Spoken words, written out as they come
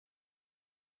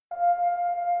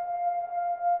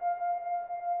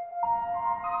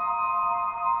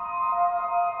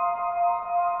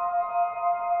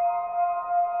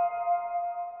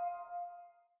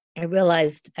I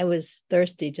realized I was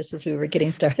thirsty just as we were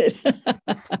getting started.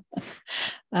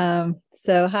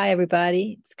 So hi,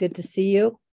 everybody. It's good to see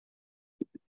you.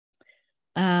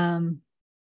 Those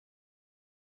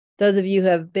of you who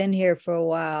have been here for a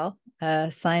while,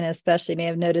 Sina especially, may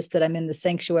have noticed that I'm in the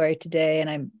sanctuary today,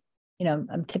 and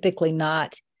I'm typically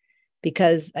not,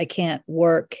 because I can't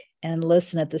work and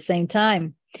listen at the same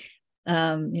time.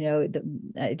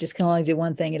 I just can only do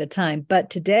one thing at a time.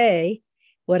 But today,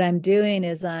 what I'm doing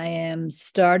is I am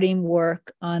starting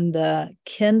work on the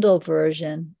Kindle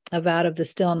version of Out of the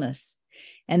Stillness.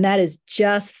 And that is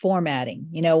just formatting.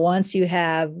 Once you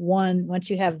have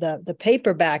the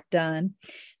paperback done,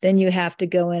 then you have to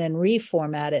go in and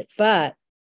reformat it. But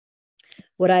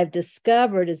what I've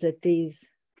discovered is that these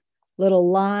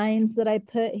little lines that I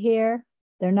put here,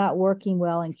 they're not working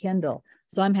well in Kindle.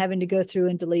 So I'm having to go through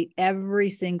and delete every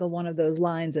single one of those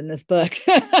lines in this book.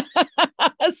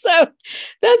 So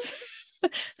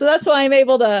that's why I'm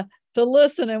able to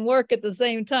listen and work at the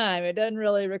same time. It doesn't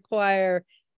really require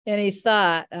any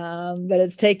thought, but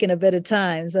it's taken a bit of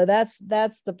time. So that's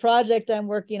the project I'm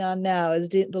working on now, is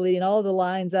deleting all the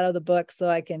lines out of the book so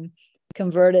I can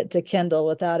convert it to Kindle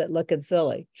without it looking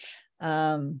silly.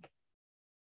 And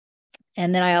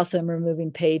then I also am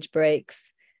removing page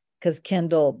breaks, because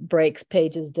Kindle breaks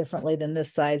pages differently than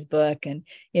this size book. And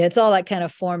it's all that kind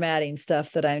of formatting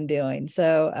stuff that I'm doing.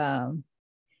 So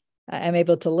I'm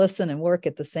able to listen and work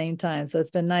at the same time. So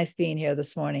it's been nice being here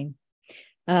this morning.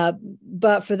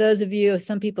 But for those of you,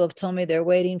 some people have told me they're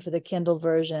waiting for the Kindle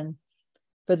version.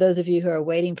 For those of you who are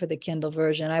waiting for the Kindle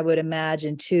version, I would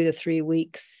imagine 2 to 3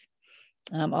 weeks.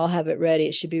 I'll have it ready.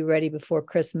 It should be ready before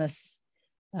Christmas.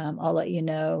 I'll let you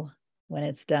know when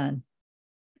it's done.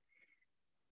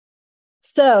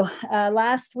 So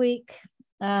last week,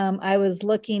 I was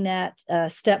looking at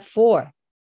step 4.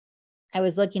 I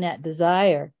was looking at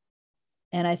desire.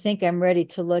 And I think I'm ready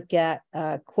to look at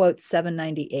quote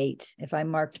 798, if I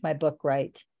marked my book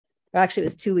right. Or actually, it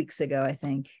was 2 weeks ago, I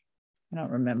think. I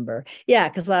don't remember. Yeah,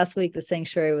 because last week the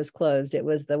sanctuary was closed. It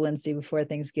was the Wednesday before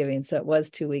Thanksgiving, so it was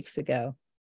 2 weeks ago.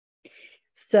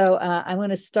 So I'm going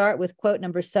to start with quote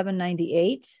number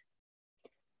 798.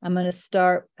 I'm going to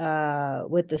start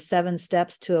with the 7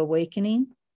 steps to awakening.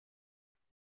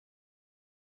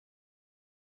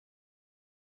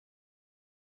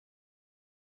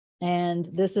 And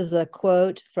this is a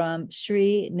quote from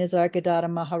Sri Nisargadatta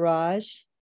Maharaj.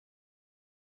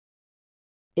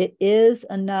 It is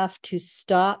enough to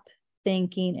stop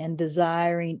thinking and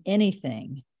desiring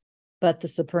anything but the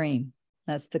Supreme.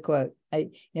 That's the quote.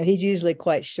 He's usually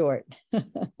quite short.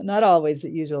 Not always,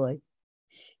 but usually.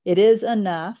 It is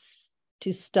enough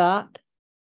to stop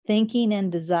thinking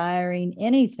and desiring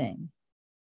anything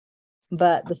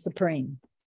but the Supreme.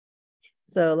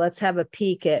 So let's have a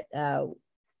peek at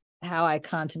how I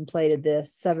contemplated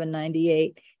this,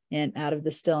 798 and Out of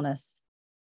the Stillness.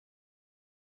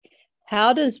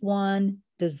 How does one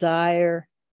desire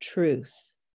truth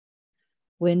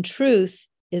when truth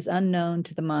is unknown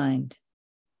to the mind?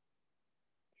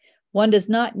 One does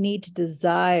not need to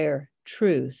desire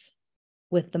truth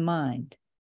with the mind.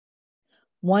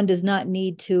 One does not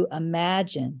need to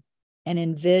imagine and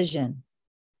envision,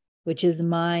 which is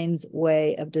mind's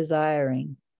way of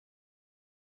desiring.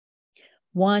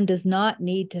 One does not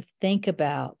need to think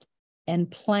about and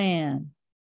plan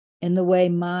in the way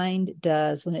mind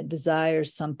does when it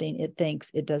desires something it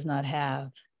thinks it does not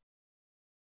have.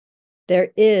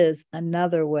 There is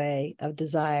another way of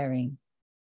desiring.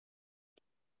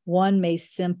 One may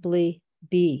simply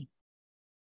be.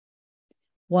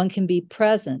 One can be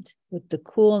present with the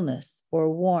coolness or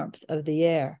warmth of the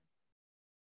air.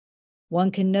 One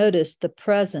can notice the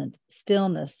present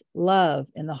stillness, love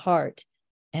in the heart,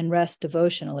 and rest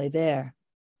devotionally there.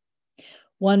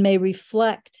 One may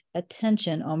reflect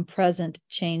attention on present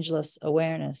changeless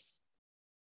awareness.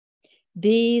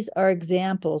 These are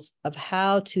examples of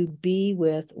how to be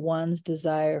with one's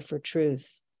desire for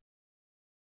truth.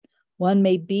 One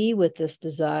may be with this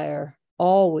desire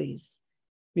always,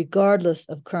 regardless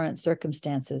of current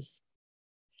circumstances.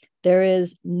 There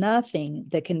is nothing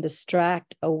that can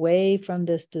distract away from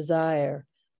this desire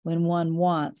when one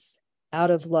wants,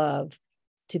 out of love,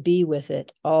 to be with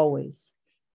it always.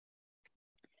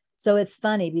 So it's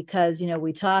funny because,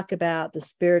 we talk about the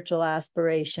spiritual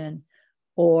aspiration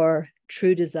or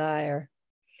true desire.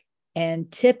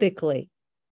 And typically,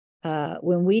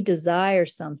 when we desire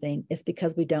something, it's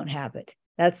because we don't have it.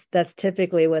 That's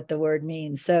typically what the word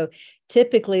means. So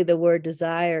typically the word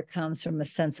desire comes from a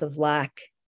sense of lack.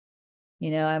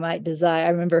 I might desire,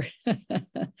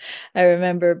 I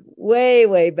remember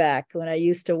way back when I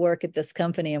used to work at this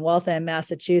company in Waltham,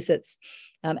 Massachusetts.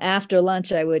 After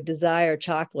lunch, I would desire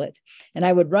chocolate, and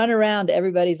I would run around to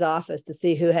everybody's office to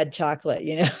see who had chocolate.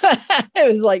 It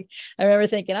was like, I remember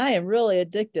thinking, I am really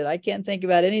addicted. I can't think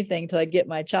about anything until I get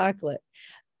my chocolate.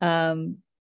 But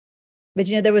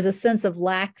there was a sense of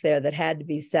lack there that had to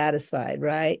be satisfied,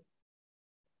 right?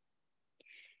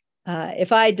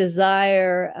 If I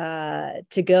desire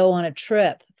to go on a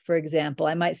trip, for example,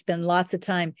 I might spend lots of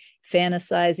time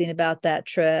fantasizing about that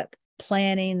trip,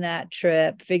 planning that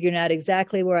trip, figuring out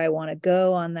exactly where I want to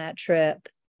go on that trip.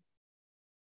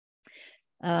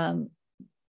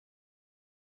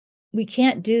 We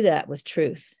can't do that with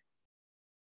truth,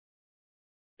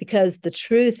 because the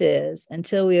truth is,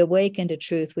 until we awaken to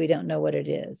truth, we don't know what it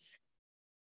is.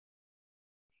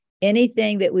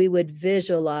 Anything that we would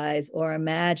visualize or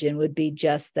imagine would be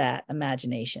just that,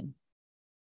 imagination.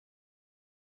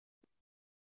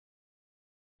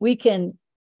 We can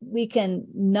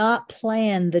not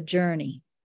plan the journey.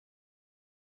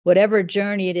 Whatever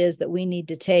journey it is that we need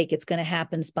to take, it's going to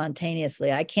happen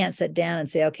spontaneously. I can't sit down and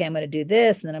say, okay, I'm going to do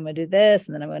this, and then I'm going to do this,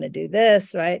 and then I'm going to do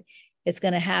this, right? It's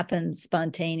going to happen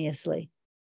spontaneously.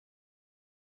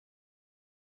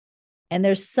 And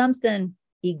there's something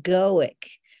egoic.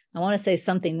 I want to say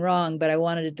something wrong, but I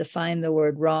wanted to define the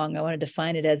word wrong. I want to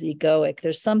define it as egoic.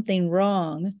 There's something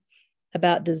wrong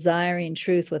about desiring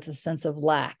truth with a sense of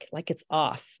lack, like it's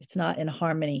off. It's not in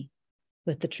harmony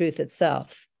with the truth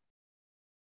itself.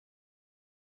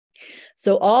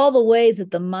 So all the ways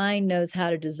that the mind knows how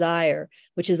to desire,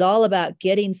 which is all about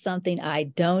getting something I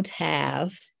don't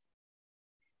have,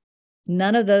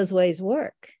 none of those ways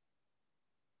work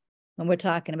when we're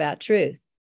talking about truth.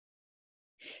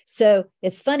 So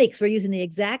it's funny because we're using the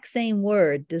exact same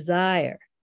word, desire,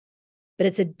 but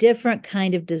it's a different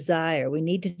kind of desire. We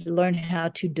need to learn how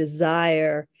to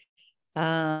desire.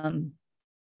 I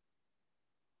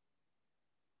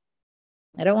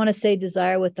don't want to say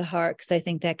desire with the heart, because I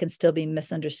think that can still be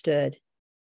misunderstood.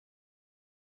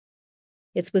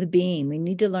 It's with being. We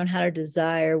need to learn how to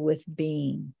desire with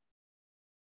being.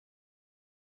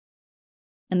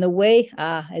 And the way,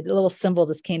 a little symbol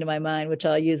just came to my mind, which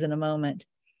I'll use in a moment.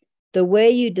 The way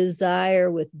you desire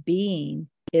with being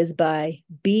is by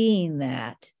being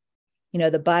that.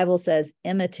 The Bible says,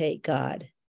 imitate God,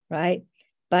 right?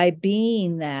 By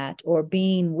being that, or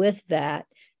being with that,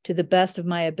 to the best of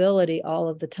my ability all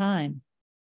of the time.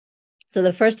 So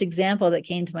the first example that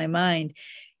came to my mind,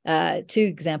 two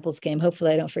examples came,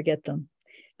 hopefully I don't forget them.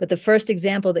 But the first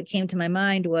example that came to my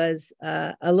mind was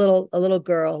a little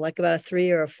girl, like about a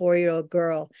 3 or a 4-year-old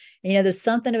girl. And, there's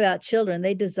something about children,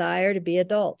 they desire to be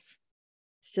adults.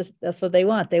 It's just, that's what they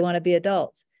want. They want to be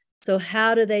adults. So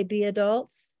how do they be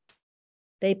adults?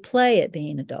 They play at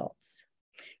being adults,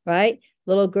 right?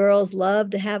 Little girls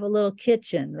love to have a little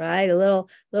kitchen, right? A little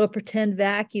pretend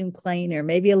vacuum cleaner,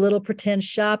 maybe a little pretend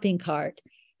shopping cart.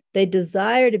 They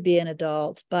desire to be an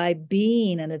adult by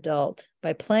being an adult,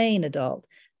 by playing adult,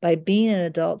 by being an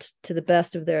adult to the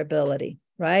best of their ability,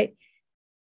 right?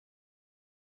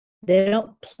 They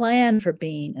don't plan for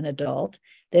being an adult.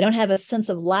 They don't have a sense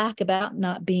of lack about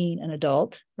not being an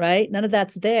adult, right? None of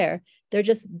that's there. They're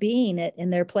just being it in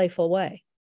their playful way.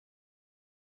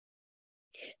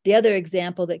 The other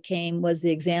example that came was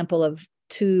the example of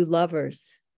two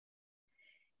lovers.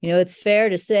 It's fair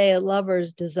to say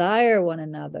lovers desire one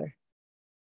another,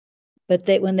 but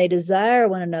when they desire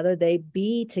one another, they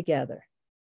be together,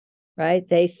 right?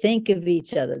 They think of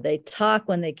each other. They talk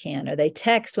when they can, or they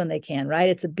text when they can, right?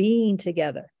 It's a being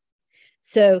together.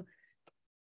 So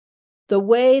the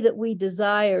way that we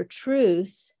desire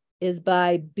truth is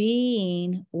by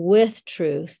being with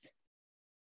truth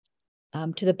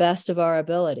to the best of our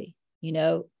ability,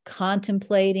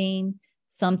 contemplating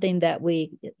something that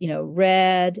we,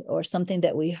 read, or something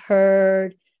that we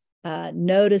heard,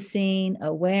 noticing,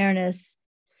 awareness,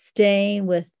 staying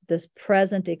with this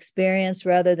present experience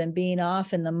rather than being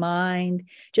off in the mind.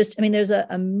 There's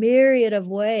a myriad of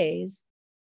ways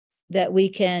that we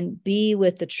can be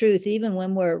with the truth, even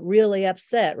when we're really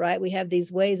upset, right? We have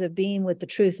these ways of being with the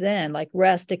truth then, like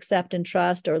rest, accept, and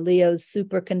trust, or Leo's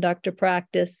superconductor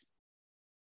practice.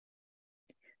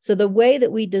 So the way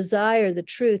that we desire the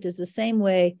truth is the same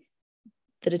way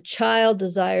that a child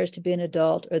desires to be an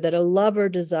adult, or that a lover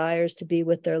desires to be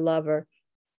with their lover,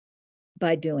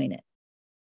 by doing it,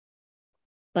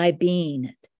 by being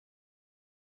it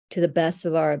to the best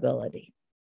of our ability.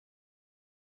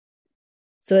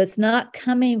 So it's not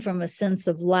coming from a sense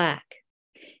of lack.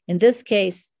 In this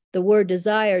case, the word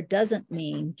desire doesn't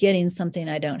mean getting something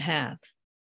I don't have.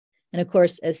 And of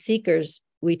course, as seekers,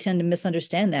 we tend to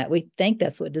misunderstand that. We think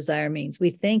that's what desire means. We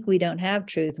think we don't have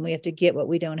truth and we have to get what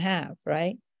we don't have,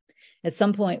 right? At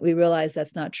some point, we realized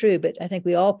that's not true, but I think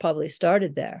we all probably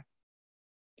started there.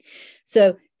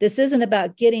 So this isn't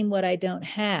about getting what I don't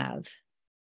have.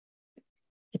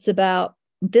 It's about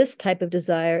this type of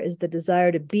desire is the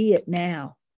desire to be it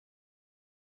now.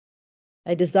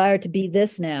 I desire to be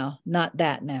this now, not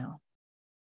that now.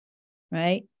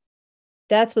 Right?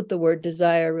 That's what the word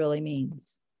desire really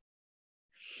means.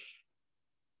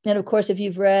 And of course, if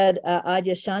you've read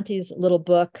Adyashanti's little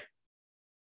book,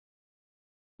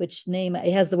 which name,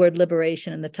 it has the word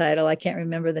liberation in the title. I can't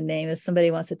remember the name. If somebody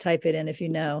wants to type it in, if you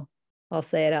know, I'll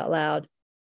say it out loud.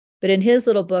 But in his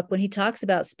little book, when he talks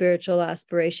about spiritual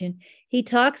aspiration, he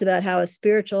talks about how a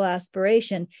spiritual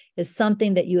aspiration is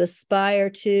something that you aspire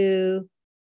to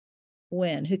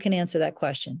when? Who can answer that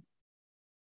question?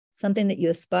 Something that you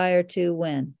aspire to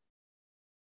when?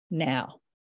 Now.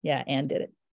 Yeah, Anne did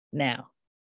it. Now.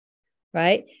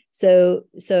 Right? So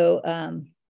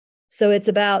it's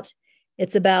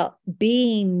about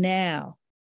being now,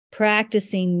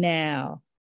 practicing now,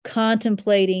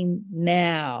 contemplating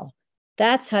now.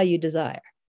 That's how you desire.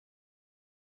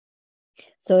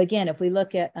 So again, if we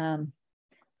look at,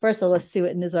 first of all, let's see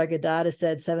what Nisargadatta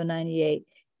said, 798.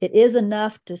 It is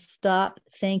enough to stop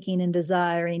thinking and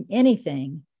desiring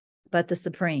anything but the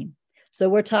Supreme. So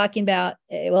we're talking about,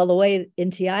 well, the way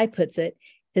NTI puts it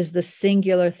is the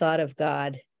singular thought of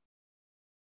God,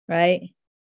 right?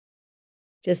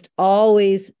 Just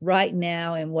always right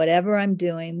now and whatever I'm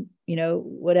doing,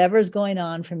 whatever's going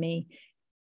on for me,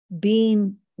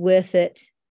 being with it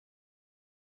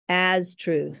as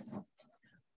truth,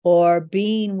 or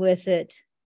being with it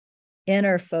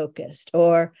inner focused,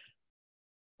 or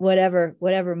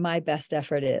whatever my best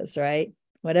effort is, right?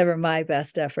 Whatever my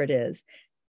best effort is.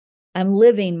 I'm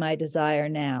living my desire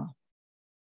now.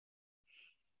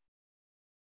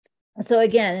 So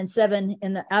again,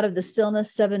 out of the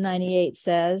Stillness, 798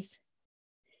 says,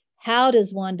 how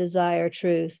does one desire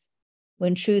truth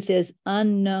when truth is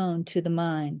unknown to the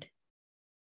mind?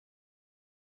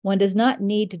 One does not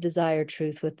need to desire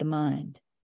truth with the mind.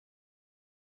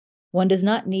 One does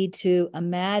not need to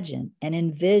imagine and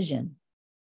envision,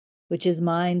 which is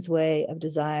mind's way of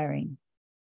desiring.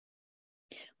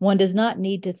 One does not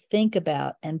need to think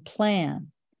about and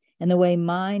plan in the way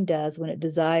mind does when it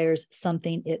desires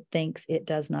something it thinks it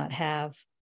does not have.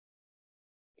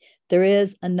 There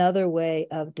is another way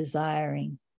of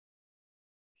desiring.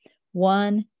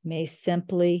 One may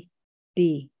simply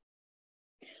be.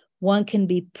 One can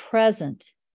be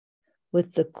present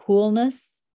with the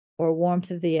coolness or warmth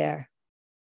of the air.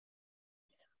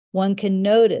 One can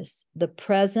notice the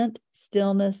present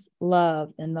stillness,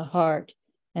 love in the heart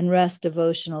and rest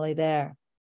devotionally there.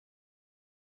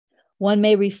 One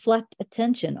may reflect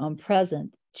attention on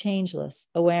present, changeless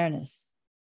awareness.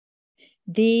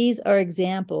 These are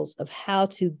examples of how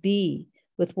to be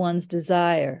with one's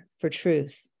desire for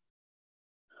truth.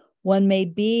 One may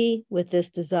be with this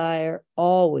desire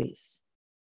always,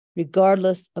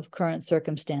 regardless of current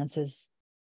circumstances.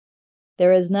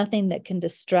 There is nothing that can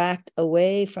distract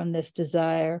away from this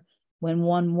desire when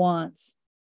one wants,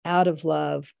 out of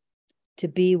love, to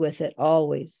be with it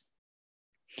always.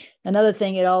 Another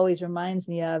thing it always reminds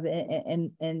me of,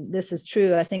 and this is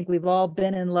true, I think we've all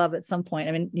been in love at some point.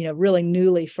 I mean, really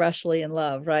newly, freshly in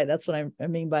love, right? That's what I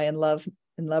mean by in love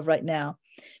right now.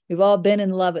 We've all been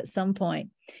in love at some point.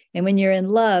 And when you're in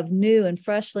love, new and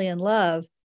freshly in love,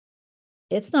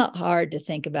 it's not hard to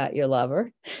think about your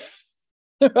lover.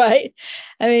 Right?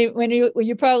 I mean, when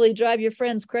you probably drive your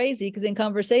friends crazy because in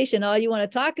conversation, all you want to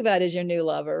talk about is your new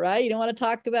lover, right? You don't want to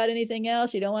talk about anything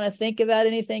else. You don't want to think about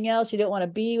anything else. You don't want to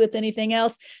be with anything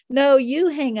else. No, you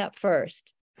hang up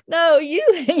first. No, you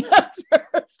hang up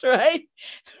first, right?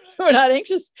 We're not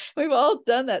anxious. We've all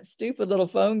done that stupid little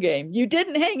phone game. You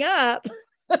didn't hang up.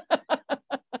 But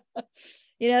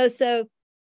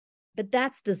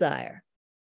that's desire,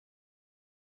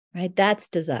 right? That's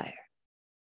desire.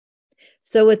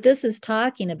 So what this is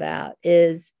talking about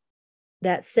is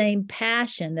that same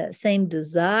passion, that same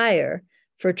desire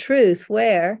for truth,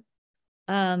 where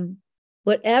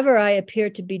whatever I appear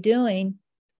to be doing,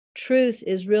 truth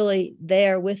is really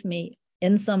there with me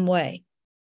in some way,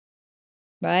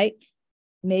 right?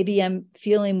 Maybe I'm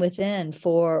feeling within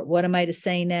for what am I to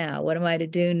say now? What am I to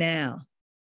do now?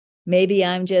 Maybe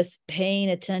I'm just paying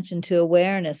attention to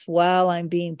awareness while I'm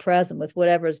being present with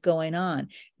whatever's going on.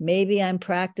 Maybe I'm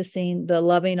practicing the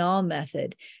loving all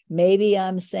method. Maybe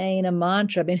I'm saying a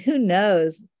mantra. I mean, who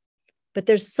knows? But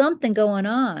there's something going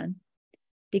on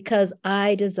because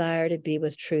I desire to be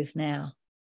with truth now.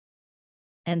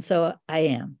 And so I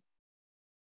am,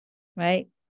 right?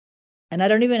 And I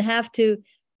don't even have to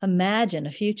imagine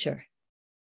a future.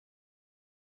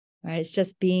 right? It's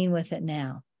just being with it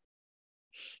now.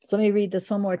 So let me read this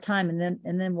one more time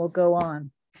and then we'll go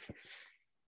on.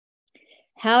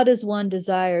 How does one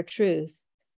desire truth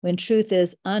when truth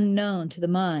is unknown to the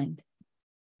mind?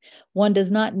 One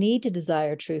does not need to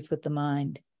desire truth with the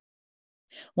mind.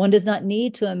 One does not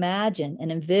need to imagine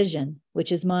and envision,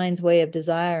 which is mind's way of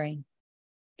desiring.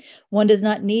 One does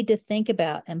not need to think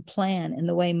about and plan in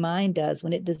the way mind does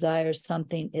when it desires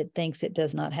something it thinks it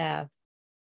does not have.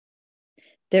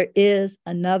 There is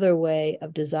another way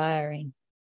of desiring.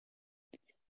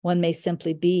 One may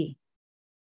simply be.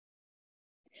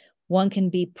 One can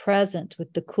be present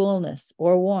with the coolness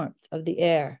or warmth of the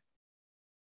air.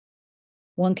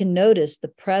 One can notice the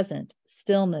present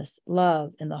stillness,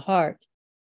 love in the heart,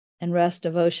 and rest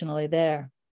devotionally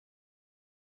there.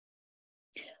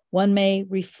 One may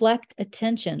reflect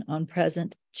attention on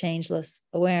present changeless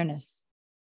awareness.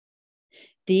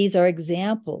 These are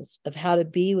examples of how to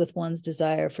be with one's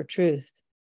desire for truth.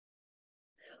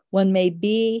 One may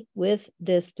be with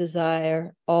this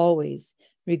desire always,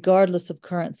 regardless of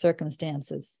current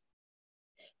circumstances.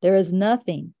 There is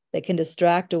nothing that can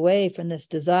distract away from this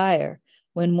desire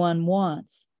when one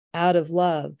wants, out of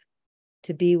love,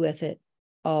 to be with it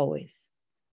always.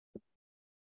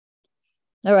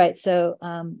 All right, so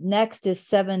next is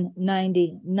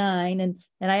 799, and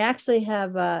I actually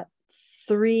have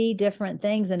 3 different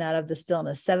things in out of the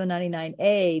stillness,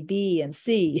 799A, B, and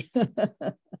C.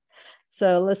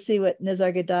 So let's see what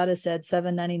Nisargadatta said,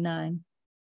 799.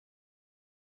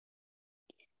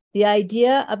 The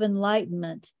idea of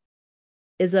enlightenment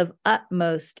is of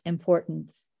utmost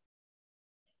importance.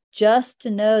 Just to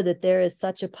know that there is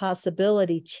such a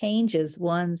possibility changes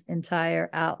one's entire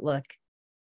outlook.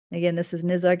 Again, this is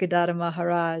Nisargadatta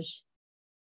Maharaj.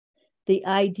 The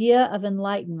idea of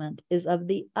enlightenment is of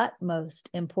the utmost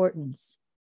importance.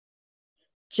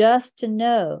 Just to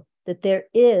know that there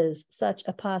is such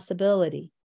a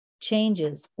possibility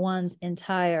changes one's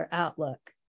entire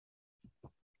outlook.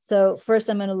 So first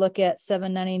I'm going to look at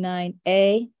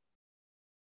 799A.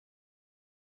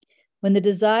 When the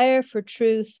desire for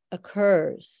truth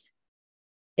occurs,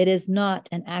 it is not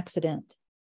an accident.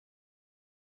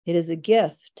 It is a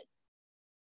gift.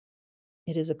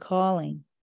 It is a calling.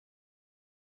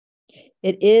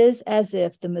 It is as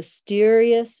if the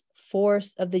mysterious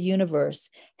force of the universe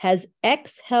has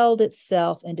exhaled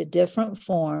itself into different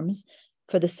forms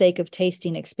for the sake of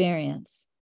tasting experience.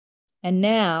 And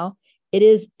now it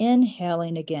is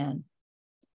inhaling again,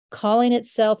 calling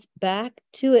itself back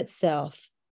to itself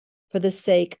for the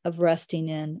sake of resting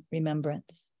in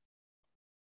remembrance.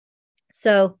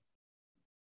 So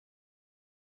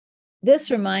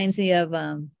this reminds me of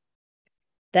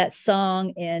that song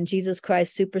in Jesus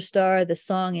Christ Superstar, the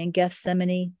song in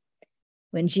Gethsemane,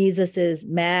 when Jesus is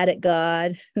mad at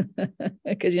God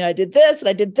because, I did this and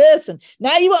I did this, and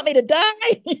now you want me to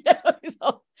die?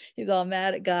 He's all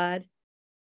mad at God.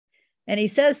 And he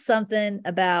says something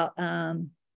about,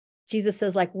 Jesus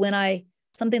says, when I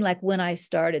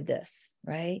started this,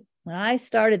 right? When I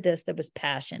started this, there was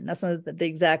passion. That's not the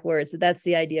exact words, but that's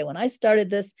the idea. When I started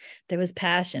this, there was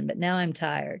passion, but now I'm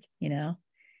tired, But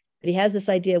he has this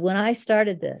idea, when I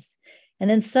started this, and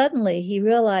then suddenly he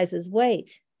realizes,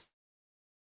 wait,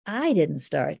 I didn't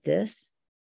start this.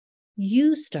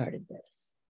 You started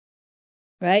this,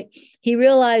 right? He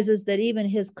realizes that even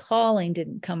his calling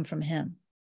didn't come from him,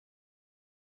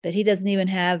 that he doesn't even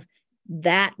have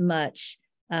that much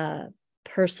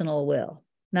personal will,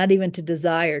 not even to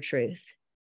desire truth.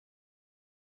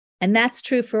 And that's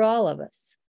true for all of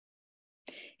us.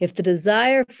 If the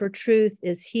desire for truth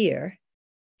is here,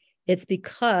 it's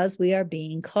because we are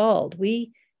being called.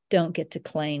 We don't get to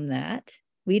claim that.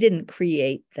 We didn't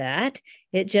create that.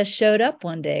 It just showed up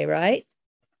one day, right?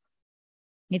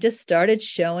 It just started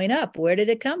showing up. Where did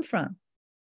it come from?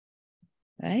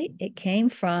 Right? It came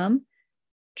from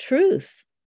truth,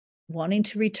 wanting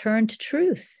to return to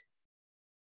truth.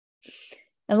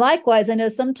 And likewise, I know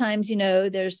sometimes,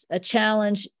 there's a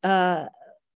challenge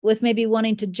with maybe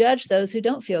wanting to judge those who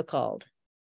don't feel called.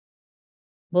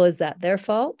 Well, is that their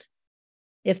fault?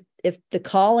 If the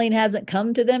calling hasn't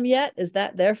come to them yet, is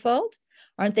that their fault?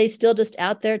 Aren't they still just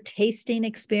out there tasting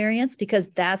experience? Because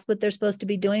that's what they're supposed to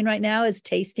be doing right now, is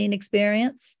tasting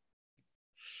experience.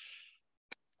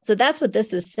 So that's what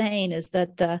this is saying, is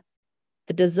that the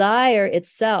desire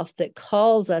itself that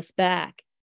calls us back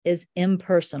is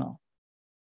impersonal,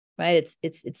 right?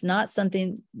 It's not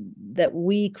something that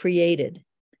we created.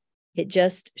 It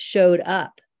just showed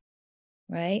up,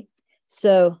 right?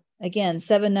 So again,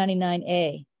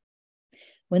 799A.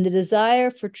 When the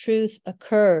desire for truth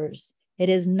occurs, it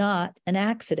is not an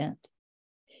accident.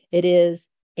 It is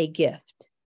a gift.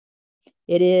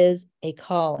 It is a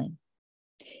calling.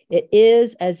 It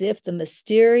is as if the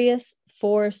mysterious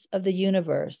force of the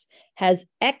universe has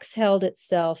exhaled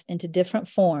itself into different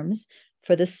forms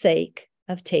for the sake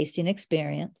of tasting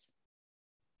experience.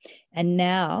 And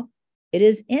now it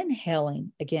is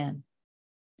inhaling again,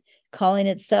 calling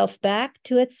itself back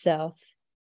to itself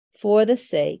for the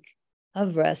sake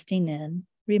of resting in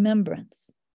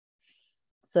remembrance.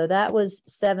 So that was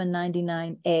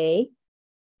 799A.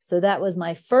 So that was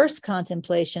my first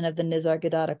contemplation of the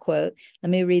Nisargadatta quote. Let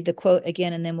me read the quote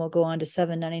again, and then we'll go on to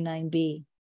 799B.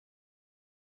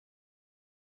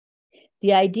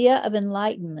 The idea of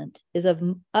enlightenment is of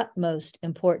utmost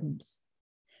importance.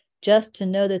 Just to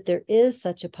know that there is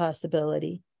such a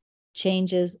possibility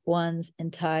changes one's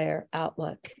entire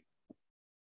outlook.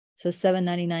 So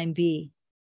 799B.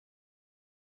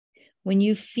 When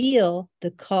you feel the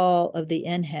call of the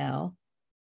inhale,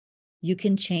 you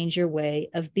can change your way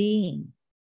of being.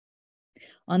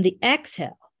 On the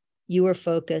exhale, you are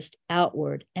focused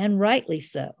outward, and rightly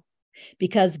so,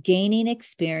 because gaining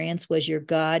experience was your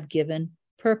God-given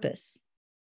purpose.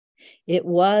 It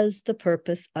was the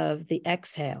purpose of the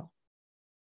exhale.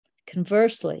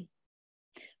 Conversely,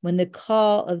 when the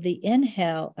call of the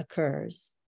inhale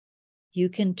occurs, you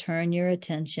can turn your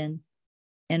attention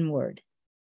inward.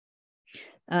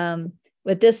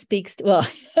 What this speaks to, well,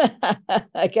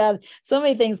 I got so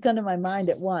many things come to my mind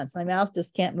at once. My mouth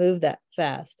just can't move that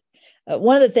fast.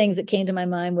 One of the things that came to my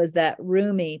mind was that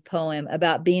Rumi poem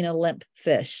about being a limp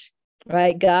fish,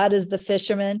 right? God is the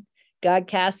fisherman. God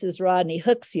casts his rod and he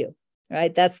hooks you,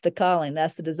 right? That's the calling.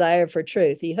 That's the desire for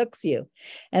truth. He hooks you.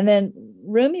 And then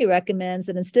Rumi recommends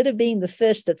that instead of being the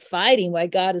fish that's fighting while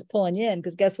God is pulling you in,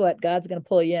 because guess what? God's going to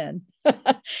pull you in.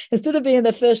 Instead of being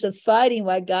the fish that's fighting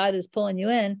while God is pulling you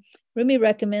in, Rumi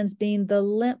recommends being the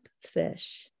limp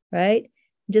fish, right?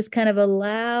 Just kind of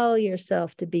allow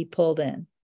yourself to be pulled in.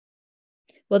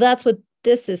 Well, that's what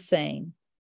this is saying.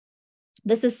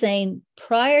 This is saying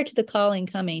prior to the calling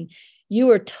coming, you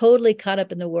were totally caught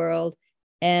up in the world,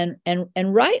 and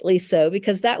rightly so,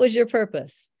 because that was your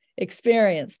purpose.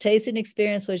 Experience, tasting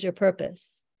experience was your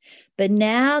purpose. But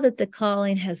now that the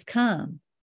calling has come,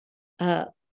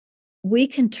 we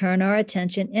can turn our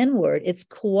attention inward. It's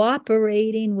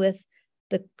cooperating with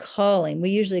the calling. We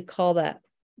usually call that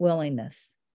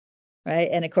willingness, right?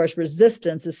 And of course,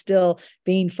 resistance is still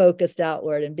being focused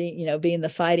outward and being the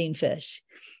fighting fish.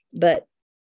 But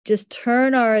just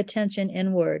turn our attention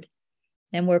inward,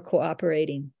 and we're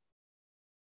cooperating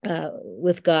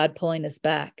with God pulling us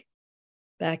back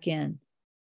in.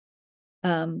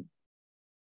 There's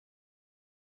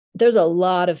a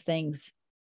lot of things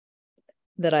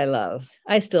that I love.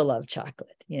 I still love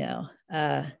chocolate,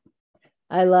 I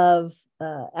love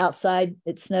outside.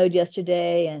 It snowed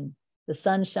yesterday and the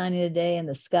sun's shining today and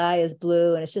the sky is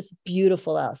blue and it's just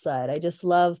beautiful outside. I just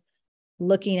love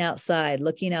looking outside,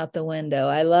 looking out the window.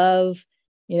 I love,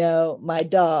 my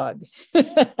dog.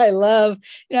 I love,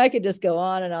 I could just go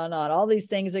on and on and on. All these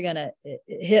things are going to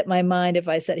hit my mind if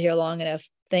I sit here long enough,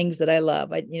 things that I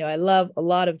love. I love a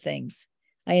lot of things.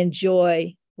 I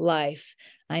enjoy life.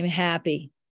 I'm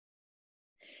happy.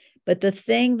 But the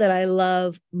thing that I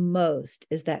love most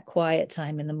is that quiet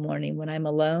time in the morning when I'm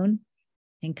alone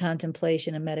in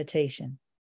contemplation and meditation.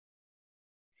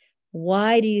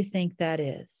 Why do you think that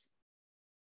is?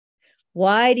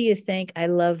 Why do you think I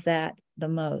love that the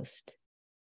most?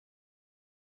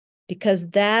 Because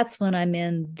that's when I'm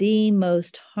in the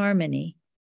most harmony,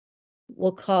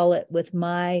 we'll call it, with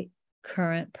my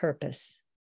current purpose.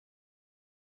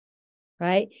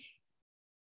 Right?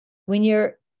 When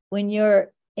you're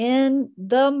in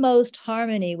the most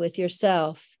harmony with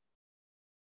yourself,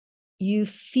 you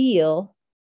feel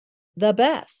the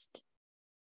best.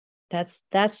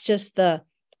 That's just the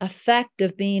effect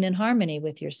of being in harmony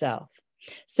with yourself.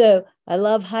 So I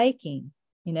love hiking,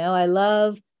 I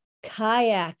love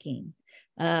kayaking.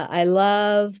 I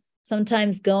love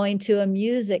sometimes going to a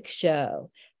music show.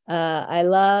 I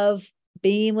love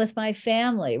being with my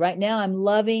family. Right now I'm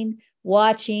loving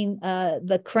watching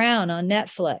The Crown on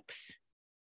Netflix.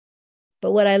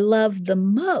 But what I love the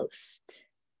most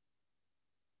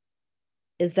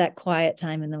is that quiet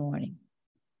time in the morning.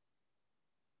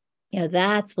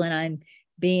 That's when I'm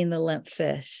being the limp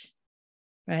fish,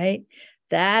 right?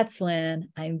 That's when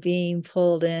I'm being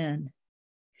pulled in.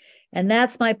 And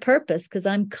that's my purpose, because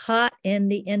I'm caught in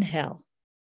the inhale.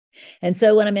 And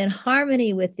so when I'm in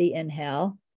harmony with the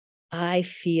inhale, I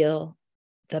feel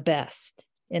the best.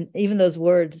 And even those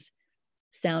words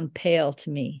sound pale to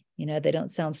me. They don't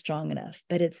sound strong enough,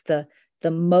 but it's the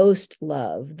the most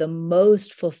love, the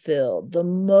most fulfilled, the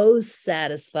most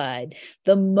satisfied,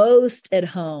 the most at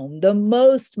home, the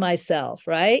most myself,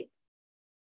 right?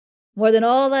 More than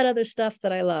all that other stuff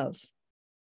that I love.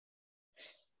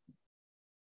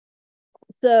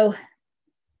 So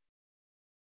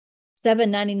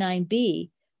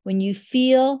 799B, when you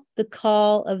feel the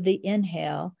call of the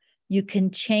inhale, you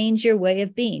can change your way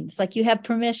of being. It's like you have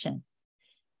permission.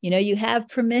 You have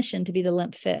permission to be the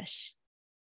limp fish.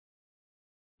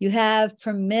 You have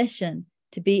permission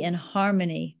to be in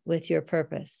harmony with your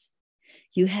purpose.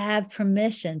 You have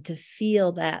permission to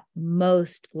feel that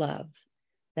most love,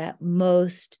 that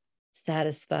most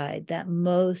satisfied, that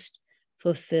most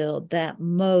fulfilled, that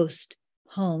most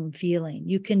home feeling.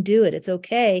 You can do it. It's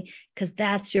okay, because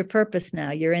that's your purpose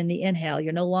now. You're in the inhale.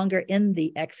 You're no longer in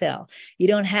the exhale. You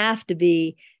don't have to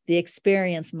be the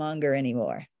experience monger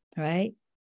anymore, right?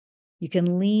 You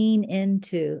can lean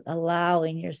into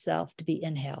allowing yourself to be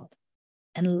inhaled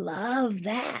and love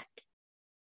that,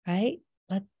 right?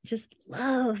 Just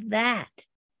love that.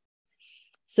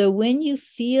 So when you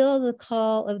feel the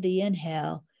call of the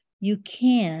inhale, you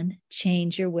can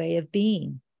change your way of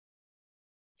being.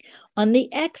 On the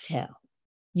exhale,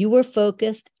 you were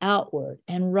focused outward,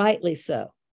 and rightly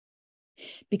so,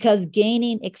 because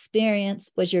gaining experience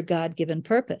was your God-given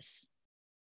purpose.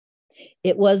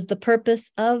 It was the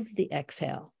purpose of the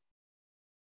exhale.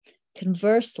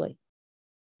 Conversely,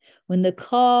 when the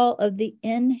call of the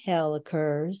inhale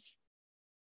occurs,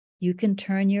 you can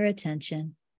turn your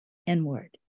attention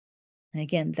inward. And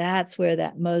again, that's where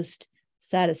that most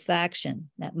satisfaction,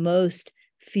 that most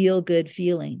feel-good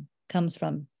feeling comes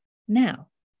from now.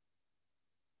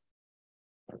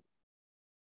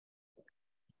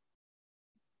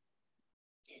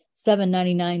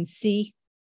 $7.99C.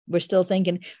 We're still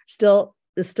thinking,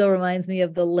 this still reminds me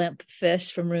of the limp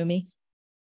fish from Rumi.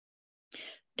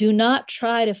 Do not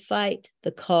try to fight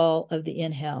the call of the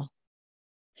inhale.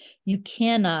 You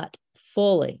cannot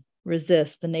fully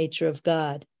resist the nature of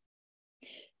God.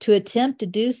 To attempt to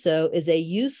do so is a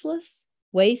useless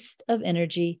waste of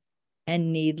energy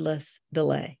and needless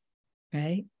delay,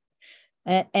 right?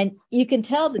 And you can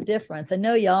tell the difference. I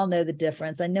know y'all know the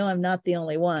difference. I know I'm not the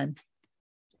only one.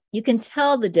 You can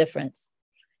tell the difference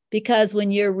because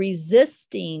when you're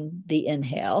resisting the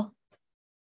inhale,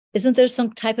 isn't there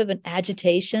some type of an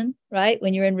agitation, right?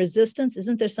 When you're in resistance,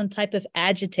 isn't there some type of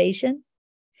agitation?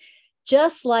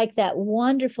 Just like that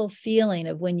wonderful feeling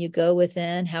of when you go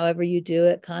within, however you do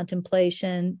it,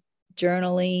 contemplation,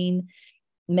 journaling,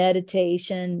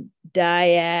 meditation,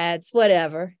 dyads,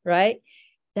 whatever, right?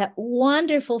 That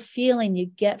wonderful feeling you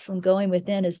get from going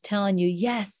within is telling you,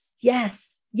 yes,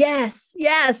 yes, yes,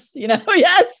 yes,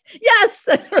 yes, yes,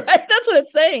 right? That's what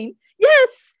it's saying. Yes,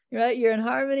 right? You're in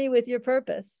harmony with your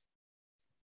purpose.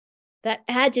 That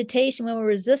agitation when we're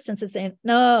resistance is saying,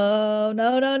 no,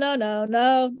 no, no, no, no,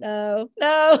 no, no,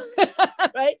 no,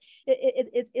 right?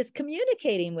 It's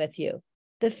communicating with you.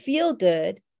 The feel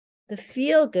good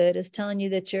is telling you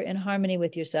that you're in harmony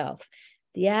with yourself.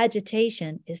 The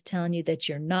agitation is telling you that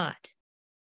you're not.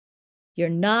 You're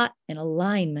not in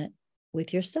alignment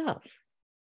with yourself.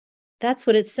 That's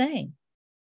what it's saying,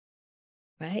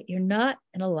 right? You're not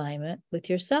in alignment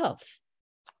with yourself.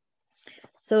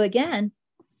 So again,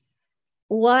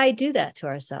 why do that to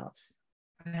ourselves,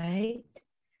 right?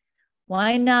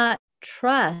 Why not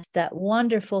trust that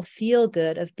wonderful feel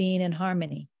good of being in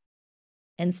harmony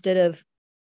instead of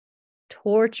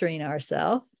torturing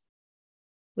ourselves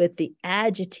with the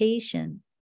agitation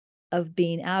of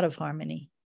being out of harmony?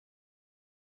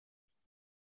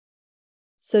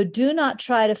 So do not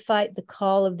try to fight the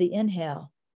call of the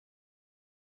inhale.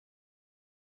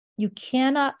 You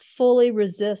cannot fully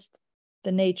resist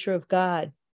the nature of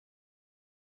God.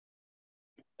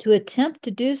 To attempt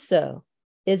to do so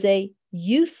is a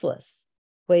useless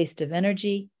waste of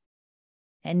energy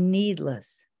and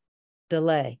needless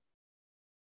delay.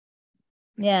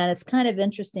 Yeah, and it's kind of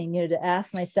interesting, to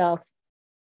ask myself,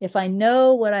 if I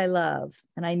know what I love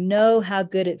and I know how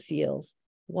good it feels,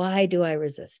 why do I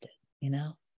resist it?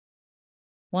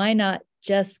 Why not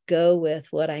just go with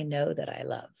what I know that I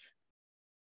love?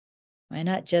 Why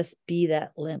not just be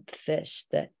that limp fish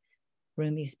that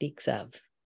Rumi speaks of?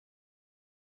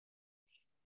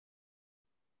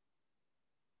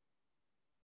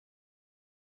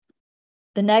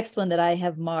 The next one that I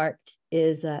have marked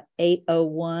is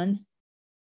 801.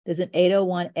 There's an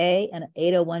 801A and an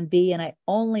 801B, and I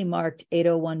only marked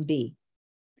 801B.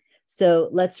 So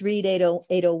let's read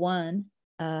 801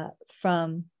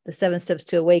 from the 7 Steps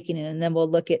to Awakening, and then we'll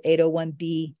look at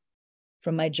 801B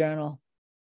from my journal.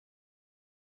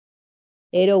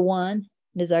 801,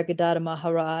 Nisargadatta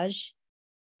Maharaj.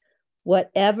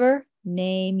 Whatever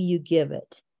name you give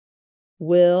it,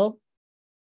 will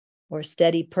or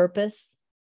steady purpose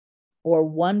or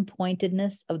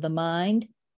one-pointedness of the mind,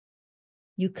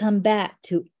 you come back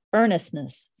to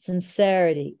earnestness,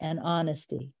 sincerity, and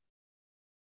honesty.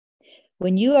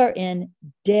 When you are in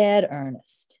dead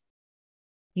earnest,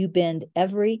 you bend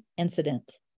every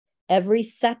incident, every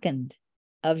second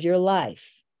of your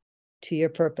life to your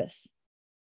purpose.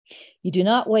 You do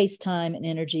not waste time and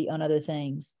energy on other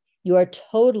things. You are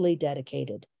totally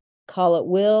dedicated. Call it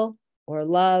will or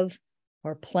love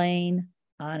or plain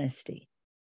honesty.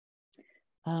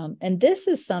 And this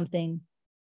is something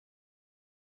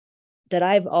that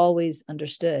I've always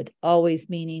understood, always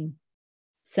meaning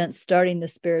since starting the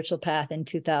spiritual path in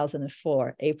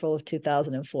 2004, April of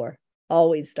 2004,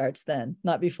 always starts then,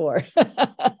 not before.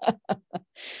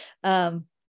 But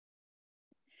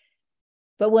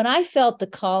when I felt the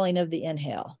calling of the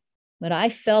inhale, when I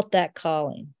felt that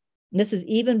calling, and this is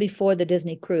even before the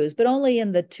Disney cruise, but only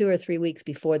in the 2 or 3 weeks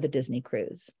before the Disney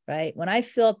cruise, right? When I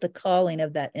felt the calling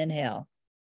of that inhale,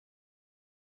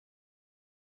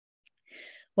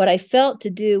 what I felt to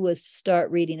do was to start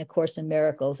reading A Course in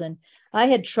Miracles. And I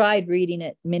had tried reading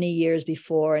it many years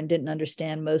before and didn't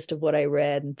understand most of what I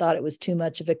read and thought it was too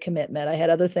much of a commitment. I had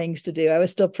other things to do. I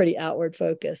was still pretty outward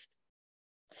focused.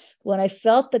 When I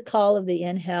felt the call of the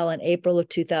inhale in April of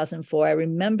 2004, I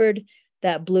remembered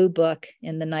that blue book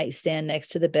in the nightstand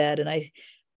next to the bed, and I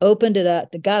opened it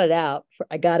up, got it out.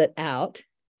 I got it out.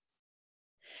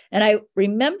 And I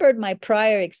remembered my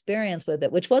prior experience with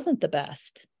it, which wasn't the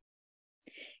best.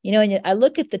 You know, and I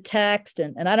look at the text,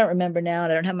 and I don't remember now,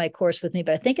 and I don't have my course with me,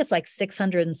 but I think it's like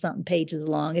 600 and something pages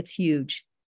long. It's huge.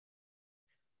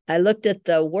 I looked at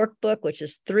the workbook, which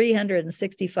is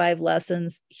 365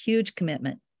 lessons, huge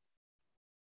commitment.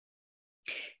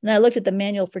 And I looked at the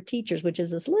manual for teachers, which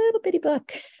is this little bitty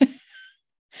book.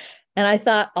 And I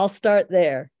thought, I'll start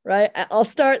there, right? I'll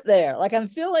start there. Like I'm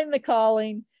feeling the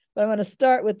calling, but I'm going to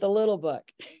start with the little book.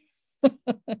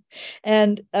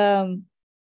 And I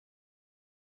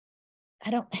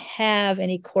don't have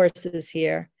any courses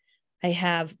here. I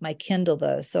have my Kindle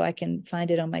though, so I can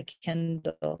find it on my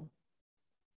Kindle.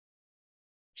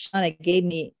 Shauna gave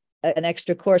me an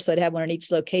extra course, so I'd have one in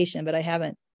each location, but I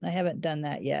haven't done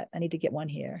that yet. I need to get one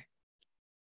here.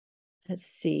 Let's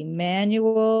see,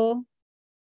 manual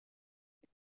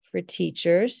for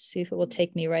teachers. See if it will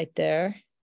take me right there.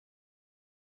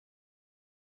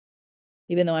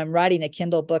 Even though I'm writing a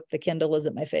Kindle book, the Kindle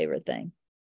isn't my favorite thing.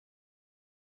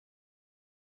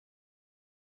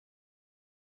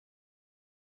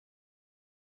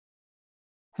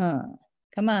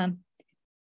 Come on.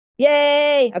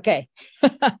 Yay. Okay.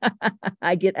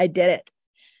 I did it.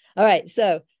 All right.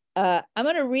 So I'm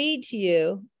going to read to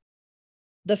you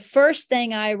the first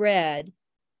thing I read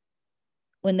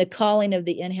when the calling of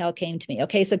the inhale came to me.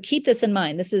 Okay. So keep this in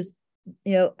mind. This is,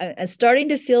 you know, I'm starting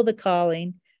to feel the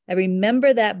calling. I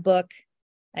remember that book.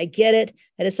 I get it.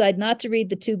 I decide not to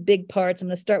read the 2 big parts. I'm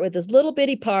going to start with this little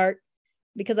bitty part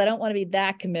because I don't want to be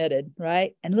that committed,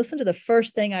 right? And listen to the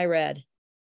first thing I read.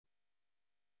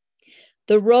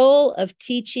 The role of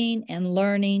teaching and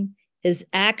learning is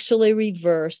actually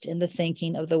reversed in the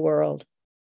thinking of the world.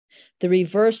 The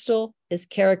reversal is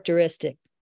characteristic.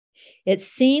 It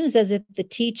seems as if the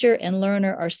teacher and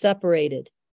learner are separated,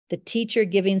 the teacher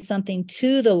giving something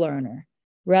to the learner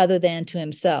rather than to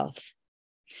himself.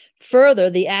 Further,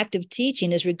 the act of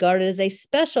teaching is regarded as a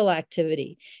special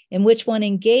activity in which one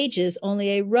engages only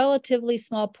a relatively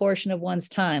small portion of one's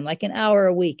time, like an hour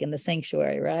a week in the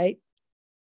sanctuary, right?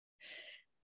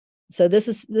 So this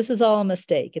is all a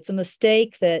mistake. It's a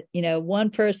mistake that, you know, one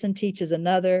person teaches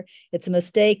another. It's a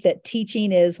mistake that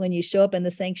teaching is when you show up in the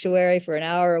sanctuary for an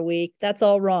hour a week. That's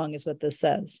all wrong, is what this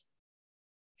says.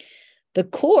 The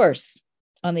Course,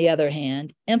 on the other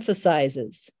hand,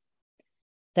 emphasizes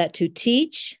that to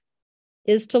teach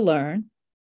is to learn,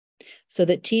 so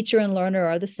that teacher and learner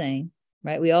are the same,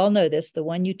 right? We all know this. The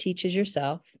one you teach is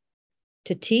yourself.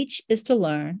 To teach is to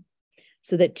learn,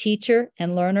 so that teacher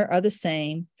and learner are the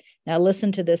same. Now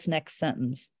listen to this next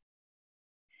sentence.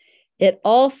 It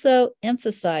also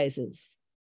emphasizes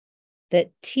that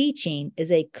teaching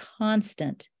is a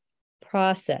constant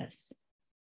process.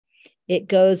 It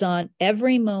goes on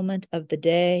every moment of the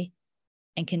day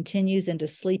and continues into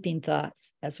sleeping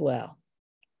thoughts as well.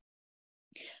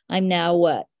 I'm now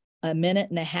what? A minute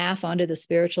and a half onto the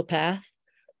spiritual path,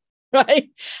 right?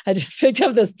 I just picked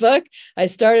up this book. I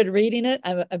started reading it.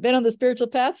 I've been on the spiritual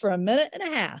path for a minute and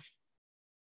a half.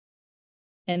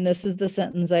 And this is the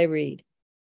sentence I read.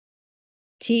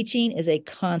 Teaching is a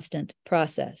constant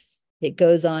process. It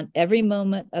goes on every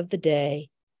moment of the day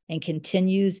and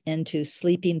continues into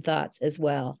sleeping thoughts as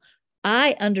well.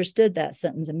 I understood that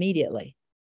sentence immediately,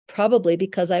 probably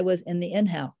because I was in the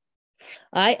inhale.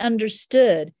 I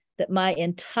understood that my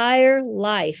entire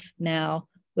life now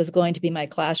was going to be my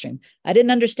classroom. I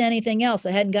didn't understand anything else.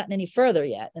 I hadn't gotten any further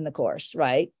yet in the course,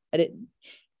 right?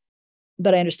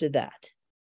 But I understood that.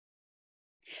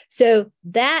 So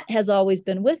that has always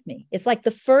been with me. It's like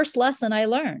the first lesson I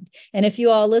learned. And if you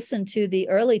all listen to the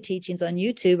early teachings on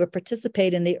YouTube or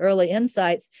participate in the early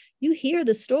insights, you hear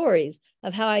the stories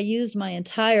of how I used my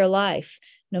entire life,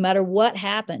 no matter what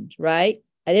happened, right?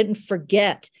 I didn't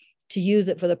forget to use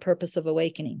it for the purpose of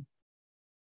awakening.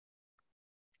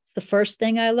 It's the first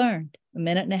thing I learned, 1.5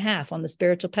 minutes on the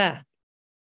spiritual path.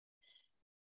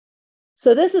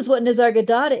 So this is what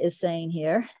Nisargadatta is saying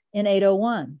here in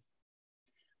 801.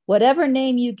 Whatever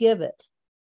name you give it,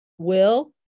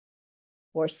 will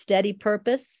or steady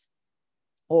purpose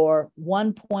or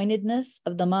one-pointedness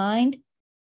of the mind,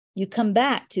 you come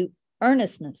back to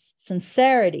earnestness,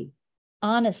 sincerity,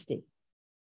 honesty.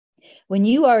 When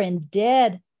you are in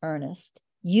dead earnest,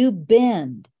 you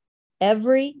bend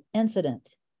every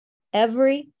incident,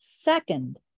 every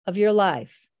second of your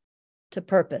life to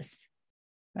purpose,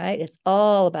 right? It's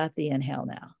all about the inhale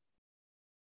now.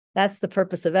 That's the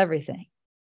purpose of everything.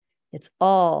 It's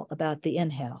all about the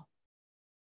inhale.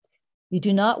 You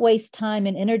do not waste time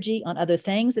and energy on other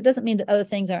things. It doesn't mean that other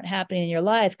things aren't happening in your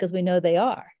life, because we know they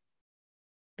are.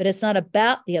 But it's not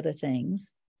about the other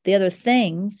things. The other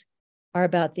things are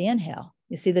about the inhale.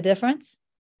 You see the difference?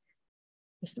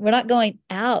 We're not going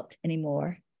out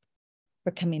anymore.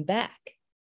 We're coming back.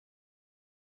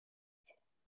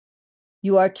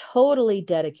 You are totally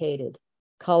dedicated.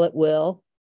 Call it will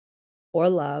or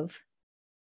love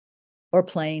or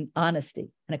plain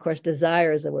honesty. And of course,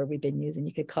 desire is a word we've been using.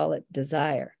 You could call it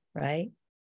desire, right?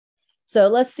 So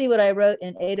let's see what I wrote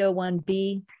in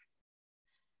 801B.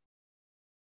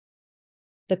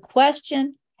 The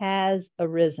question has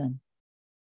arisen.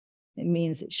 It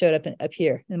means it showed up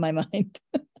here in my mind.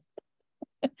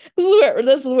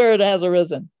 This is where it has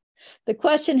arisen. The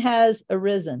question has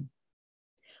arisen.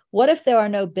 What if there are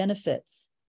no benefits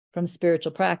from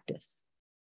spiritual practice?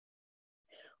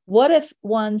 What if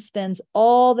one spends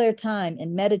all their time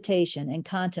in meditation and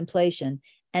contemplation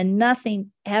and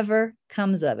nothing ever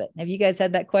comes of it? Have you guys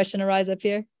had that question arise up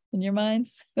here in your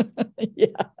minds?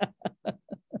 Yeah.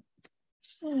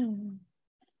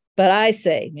 But I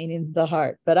say, meaning the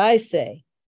heart, but I say,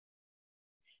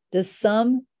 does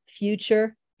some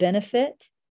future benefit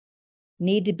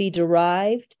need to be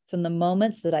derived from the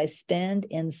moments that I spend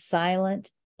in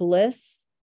silent bliss,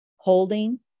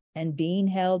 holding and being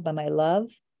held by my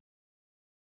love?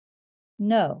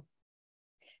 No.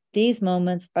 These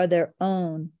moments are their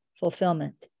own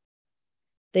fulfillment.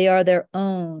 They are their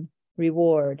own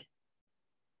reward.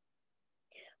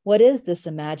 What is this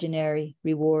imaginary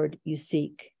reward you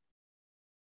seek?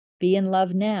 Be in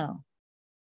love now.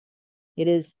 It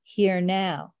is here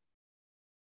now.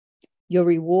 Your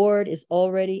reward is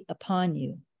already upon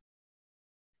you.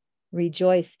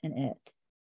 Rejoice in it.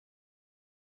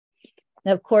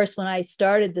 Now, of course, when I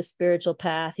started the spiritual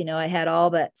path, I had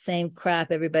all that same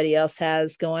crap everybody else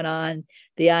has going on.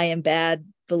 The I am bad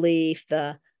belief,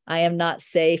 the I am not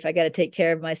safe, I got to take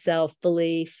care of myself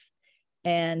belief,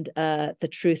 and the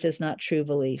truth is not true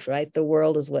belief, right? The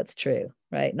world is what's true,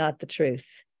 right? Not the truth.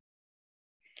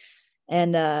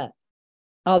 And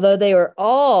although they were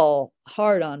all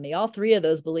hard on me, all three of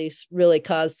those beliefs really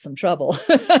caused some trouble.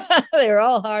 They were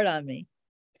all hard on me.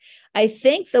 I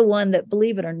think the one that,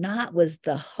 believe it or not, was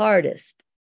the hardest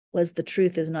was the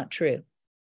truth is not true.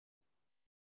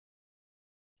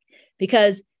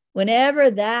 Because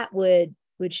whenever that would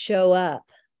show up,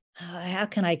 how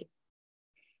can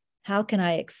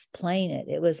I explain it?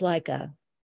 It was like a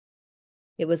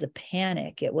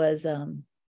panic. It was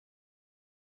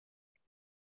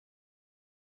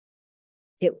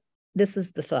this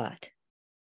is the thought.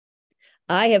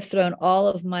 I have thrown all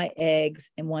of my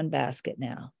eggs in one basket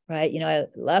now, right? I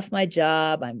left my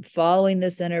job. I'm following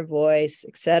this inner voice,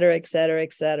 et cetera, et cetera,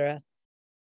 et cetera.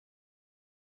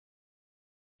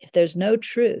 If there's no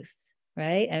truth,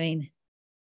 right? I mean,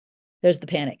 there's the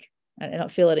panic. I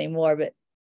don't feel it anymore, but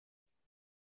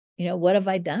what have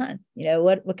I done?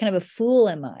 What kind of a fool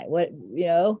am I?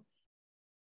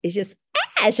 It's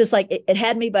just like it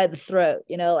had me by the throat,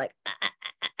 like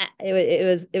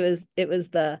it was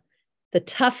the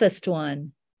toughest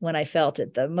one when I felt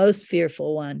it, the most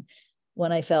fearful one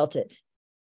when I felt it.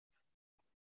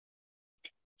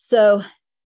 So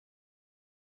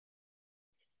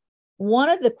one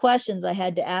of the questions I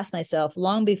had to ask myself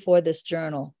long before this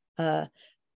journal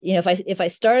if I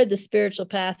started the spiritual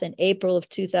path in April of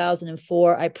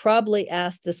 2004, I probably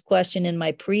asked this question in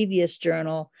my previous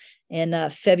journal in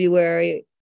February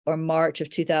or March of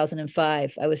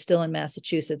 2005. I was still in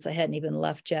Massachusetts. I hadn't even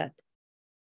left yet.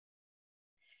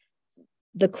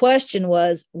 The question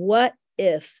was, what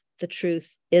if the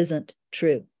truth isn't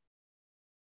true?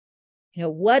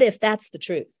 What if that's the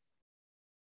truth?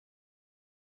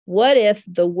 What if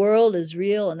the world is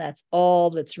real and that's all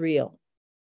that's real?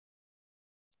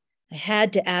 I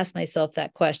had to ask myself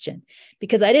that question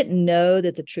because I didn't know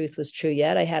that the truth was true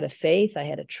yet. I had a faith, I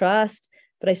had a trust,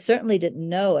 but I certainly didn't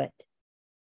know it.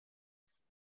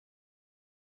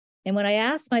 And when I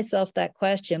asked myself that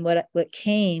question, what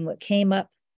came up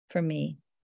for me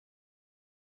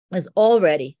was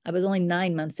I was only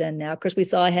 9 months in now. Of course, we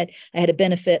saw I had a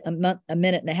benefit a minute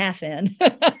and a half in.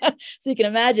 So you can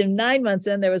imagine 9 months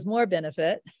in, there was more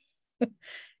benefit.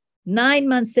 9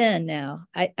 months in now,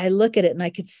 I look at it and I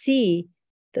could see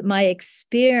that my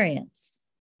experience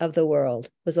of the world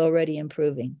was already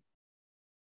improving.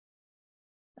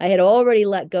 I had already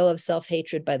let go of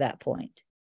self-hatred by that point.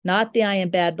 Not the I am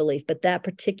bad belief, but that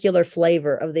particular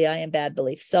flavor of the I am bad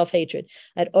belief, self-hatred.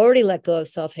 I'd already let go of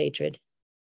self-hatred.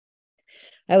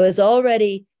 I was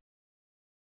already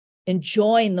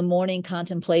enjoying the morning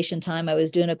contemplation time. I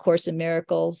was doing a Course in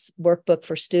Miracles workbook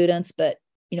for students, but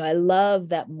I love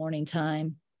that morning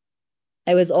time.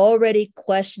 I was already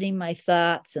questioning my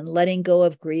thoughts and letting go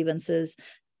of grievances.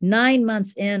 9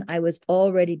 months in, I was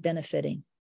already benefiting.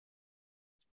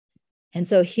 And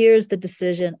so here's the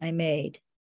decision I made.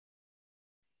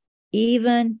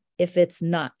 Even if it's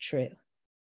not true,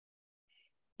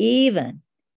 even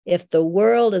if the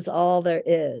world is all there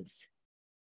is,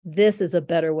 this is a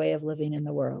better way of living in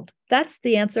the world. That's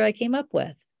the answer I came up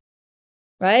with.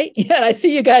 Right? Yeah, I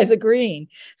see you guys agreeing.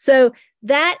 So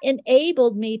that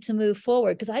enabled me to move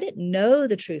forward because I didn't know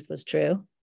the truth was true,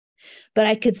 but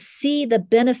I could see the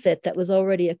benefit that was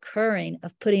already occurring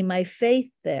of putting my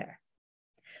faith there.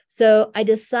 So I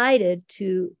decided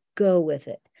to go with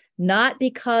it, not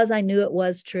because I knew it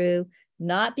was true,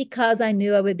 not because I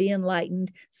knew I would be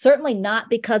enlightened, certainly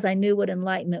not because I knew what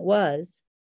enlightenment was,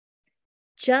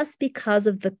 just because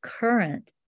of the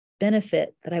current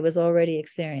benefit that I was already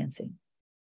experiencing.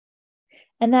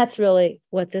 And that's really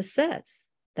what this says.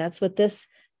 That's what this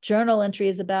journal entry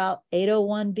is about,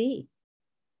 801B.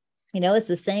 It's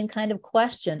the same kind of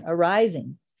question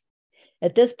arising.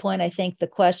 At this point, I think the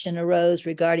question arose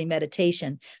regarding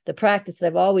meditation. The practice that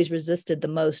I've always resisted the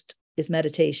most is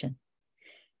meditation.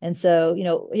 And so,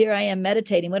 here I am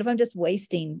meditating. What if I'm just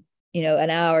wasting, an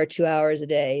hour, 2 hours a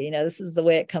day? This is the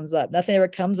way it comes up. Nothing ever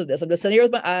comes of this. I'm just sitting here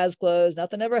with my eyes closed.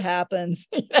 Nothing ever happens.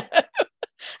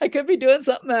 I could be doing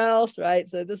something else, right?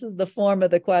 So this is the form of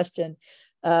the question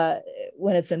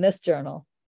when it's in this journal.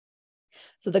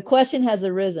 So the question has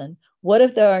arisen, what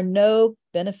if there are no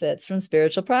benefits from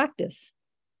spiritual practice?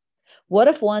 What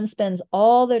if one spends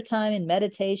all their time in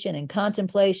meditation and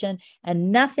contemplation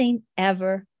and nothing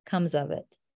ever comes of it?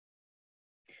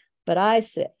 But I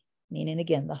say, meaning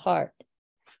again, the heart,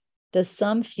 does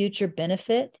some future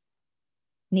benefit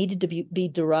need to be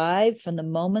derived from the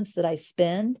moments that I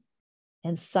spend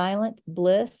in silent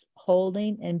bliss,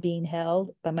 holding and being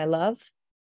held by my love?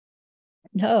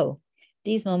 No,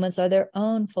 these moments are their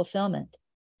own fulfillment.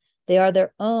 They are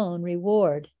their own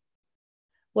reward.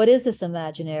 What is this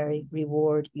imaginary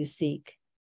reward you seek?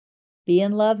 Be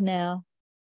in love now.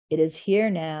 It is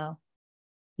here now.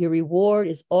 Your reward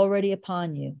is already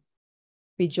upon you.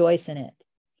 Rejoice in it.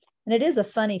 And it is a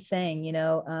funny thing,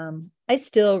 I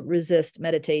still resist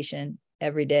meditation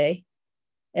every day.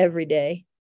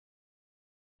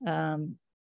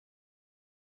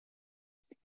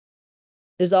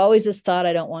 There's always this thought,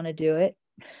 I don't want to do it.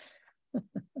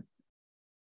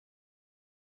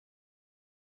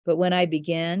 But when I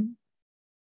begin,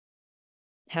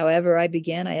 however I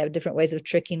begin, I have different ways of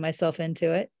tricking myself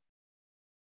into it.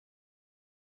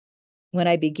 When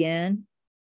I begin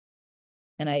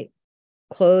and I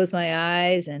close my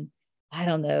eyes and I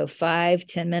don't know,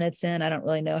 5-10 minutes in, I don't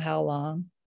really know how long,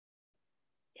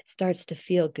 it starts to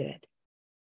feel good.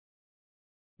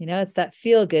 It's that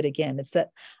feel good again. It's that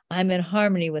I'm in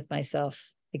harmony with myself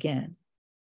again.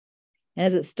 And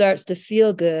as it starts to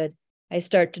feel good, I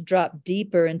start to drop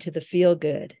deeper into the feel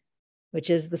good, which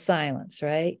is the silence,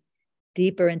 right?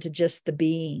 Deeper into just the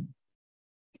being.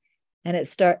 And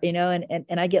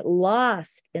and I get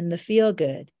lost in the feel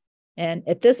good. And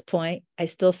at this point, I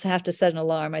still have to set an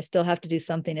alarm. I still have to do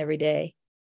something every day.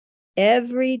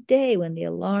 Every day when the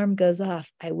alarm goes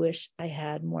off, I wish I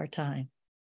had more time.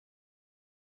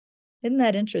 Isn't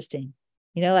that interesting?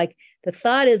 Like the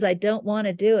thought is I don't want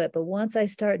to do it, but once I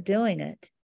start doing it,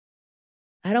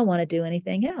 I don't want to do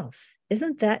anything else.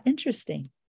 Isn't that interesting?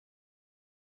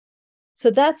 So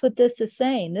that's what this is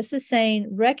saying. This is saying,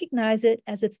 recognize it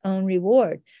as its own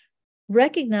reward.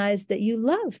 Recognize that you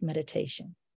love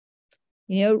meditation.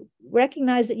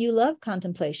 Recognize that you love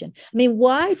contemplation. I mean,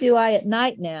 why do I at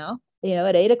night now,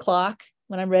 at 8 o'clock,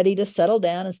 when I'm ready to settle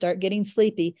down and start getting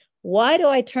sleepy, why do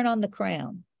I turn on the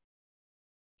crown?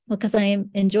 Well, because I am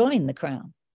enjoying the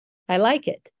crown. I like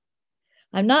it.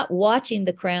 I'm not watching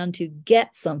the crown to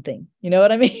get something. You know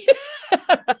what I mean?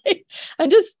 Right? I'm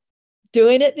just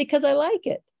doing it because I like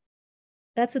it.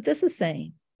 That's what this is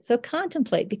saying. So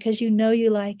contemplate because you know you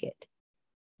like it.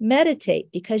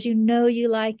 Meditate because you know you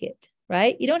like it,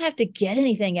 right? You don't have to get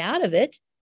anything out of it.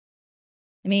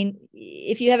 I mean,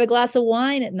 if you have a glass of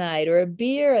wine at night or a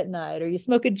beer at night or you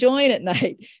smoke a joint at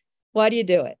night, why do you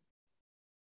do it?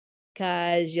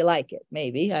 Because you like it,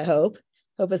 maybe, I hope.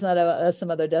 Hope it's not some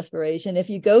other desperation. If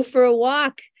you go for a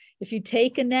walk, if you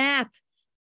take a nap,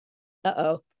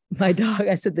 my dog,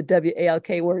 I said the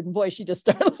W-A-L-K word, and boy, she just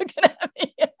started looking at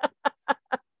me.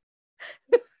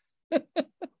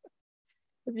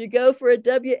 If you go for a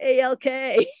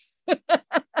W-A-L-K,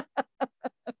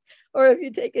 or if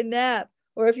you take a nap,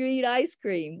 or if you eat ice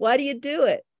cream, why do you do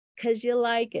it? Because you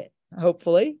like it,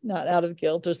 hopefully, not out of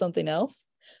guilt or something else.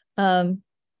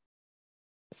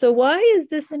 So why is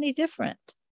this any different?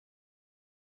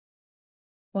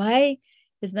 Why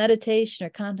is meditation or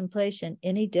contemplation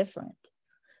any different?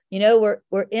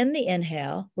 We're in the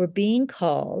inhale, we're being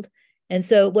called. And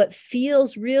so what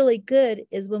feels really good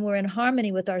is when we're in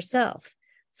harmony with ourselves.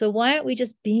 So why aren't we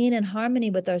just being in harmony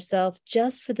with ourselves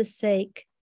just for the sake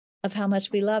of how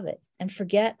much we love it and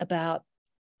forget about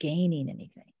gaining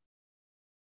anything?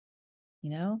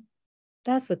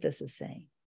 That's what this is saying.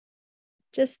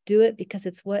 Just do it because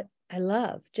it's what I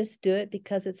love. Just do it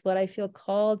because it's what I feel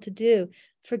called to do.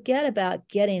 Forget about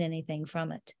getting anything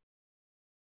from it.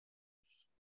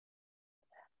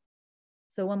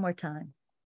 So one more time.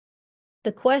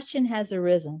 The question has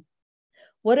arisen.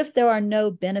 What if there are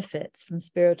no benefits from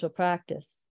spiritual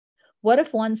practice? What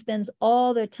if one spends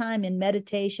all their time in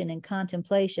meditation and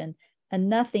contemplation and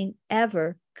nothing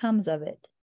ever comes of it?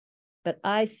 But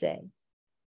I say,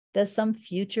 does some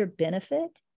future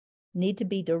benefit need to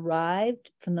be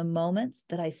derived from the moments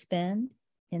that I spend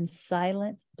in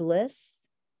silent bliss,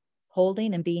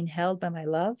 holding and being held by my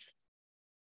love?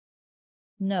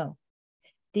 No,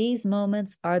 these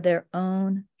moments are their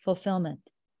own fulfillment.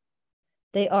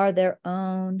 They are their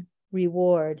own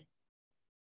reward.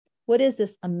 What is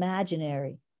this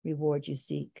imaginary reward you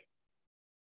seek?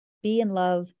 Be in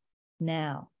love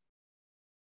now.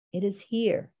 It is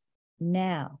here,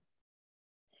 now.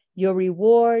 Your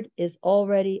reward is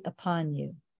already upon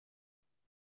you.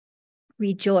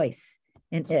 Rejoice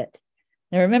in it.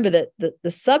 Now remember that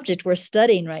the subject we're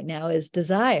studying right now is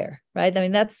desire, right? I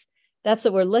mean, that's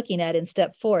what we're looking at in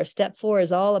step 4. Step 4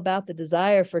 is all about the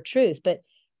desire for truth. But,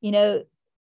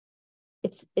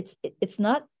 it's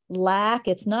not lack.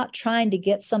 It's not trying to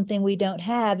get something we don't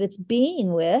have. It's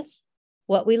being with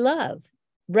what we love,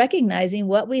 recognizing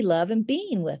what we love and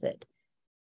being with it.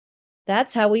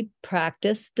 That's how we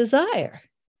practice desire,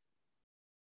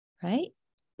 right?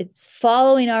 It's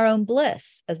following our own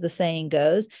bliss, as the saying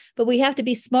goes, but we have to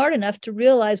be smart enough to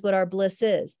realize what our bliss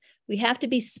is. We have to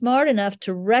be smart enough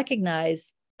to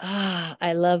recognize,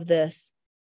 I love this,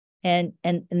 and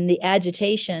the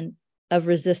agitation of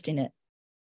resisting it,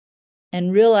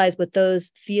 and realize what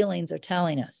those feelings are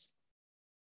telling us.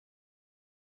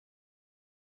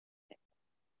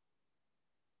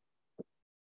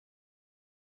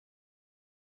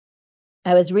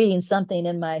 I was reading something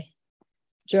in my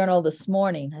journal this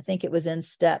morning. I think it was in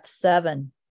step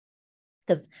 7,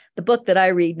 because the book that I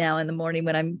read now in the morning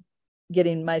when I'm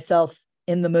getting myself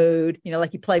in the mood,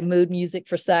 like you play mood music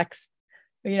for sex,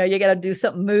 you got to do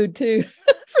something mood too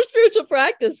for spiritual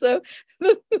practice. So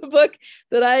the book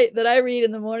that I read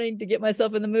in the morning to get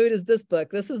myself in the mood is this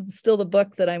book. This is still the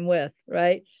book that I'm with,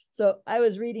 right? So I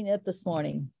was reading it this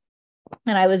morning,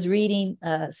 and I was reading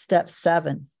step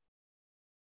 7.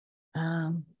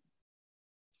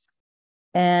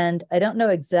 And I don't know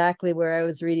exactly where I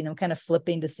was reading. I'm kind of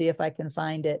flipping to see if I can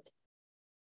find it.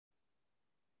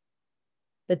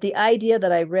 But the idea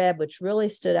that I read, which really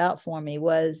stood out for me,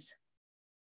 was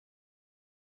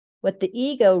what the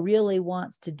ego really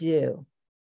wants to do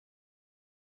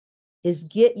is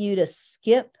get you to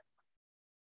skip.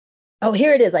 Oh,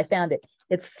 here it is. I found it.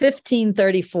 It's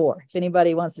 1534. If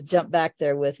anybody wants to jump back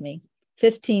there with me.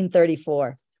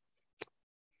 1534.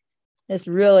 This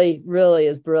really, really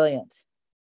is brilliant.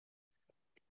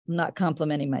 I'm not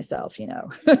complimenting myself,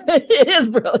 It is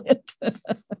brilliant.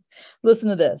 Listen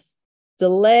to this.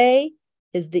 Delay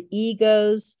is the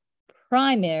ego's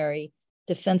primary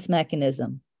defense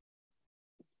mechanism.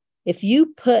 If you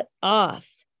put off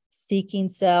seeking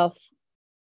self,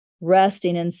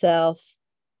 resting in self,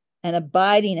 and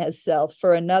abiding as self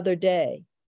for another day,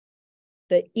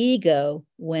 the ego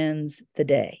wins the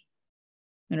day.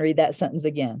 I'm going to read that sentence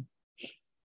again.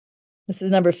 This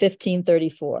is number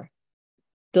 1534.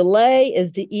 Delay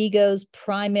is the ego's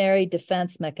primary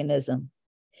defense mechanism.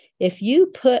 If you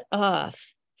put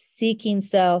off seeking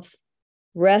self,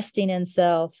 resting in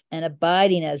self, and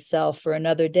abiding as self for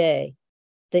another day,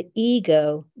 the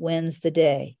ego wins the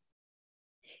day.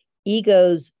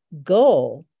 Ego's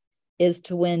goal is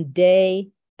to win day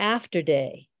after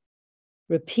day,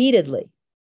 repeatedly,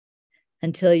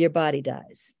 until your body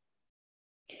dies.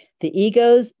 The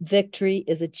ego's victory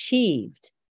is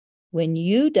achieved when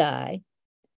you die,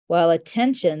 while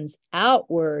attention's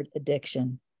outward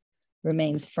addiction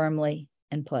remains firmly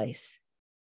in place.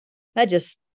 That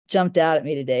just jumped out at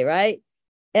me today, right?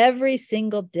 Every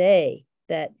single day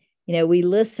that, we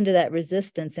listen to that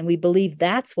resistance and we believe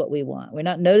that's what we want. We're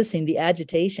not noticing the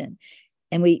agitation,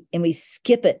 and we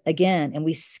skip it again and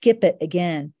we skip it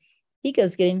again.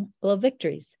 Ego's getting little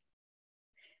victories.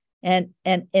 And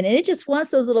it just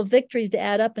wants those little victories to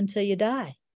add up until you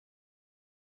die.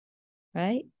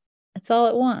 Right? That's all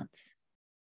it wants.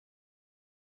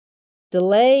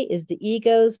 Delay is the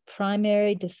ego's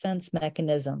primary defense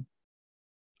mechanism.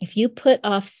 If you put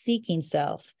off seeking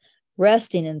self,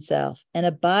 resting in self, and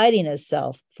abiding as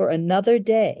self for another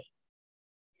day,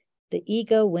 the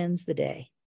ego wins the day.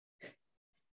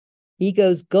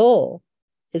 Ego's goal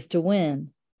is to win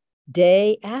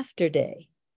day after day,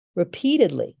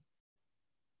 repeatedly,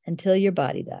 until your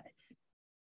body dies.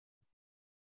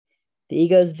 The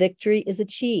ego's victory is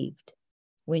achieved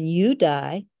when you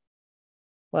die,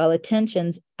 while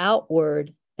attention's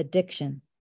outward addiction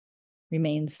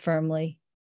remains firmly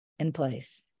in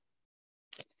place.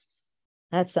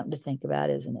 That's something to think about,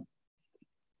 isn't it?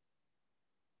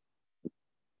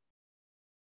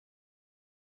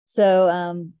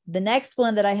 So the next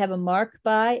one that I have a mark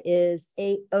by is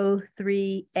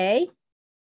 803A.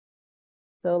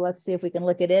 So let's see if we can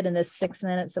look at it in this 6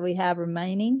 minutes that we have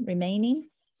remaining.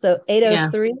 So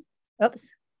 803. Yeah. Oops.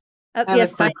 Oh, I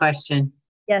have a quick question.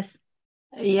 Yes.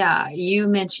 Yeah, you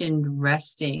mentioned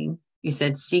resting. You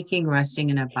said seeking,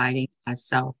 resting, and abiding as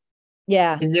self.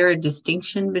 Yeah. Is there a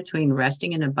distinction between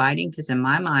resting and abiding? Because in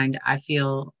my mind, I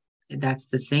feel that's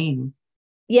the same.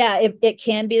 Yeah, it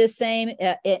can be the same.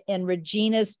 In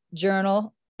Regina's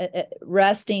journal,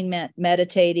 resting meant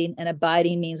meditating, and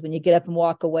abiding means when you get up and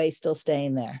walk away, still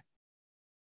staying there.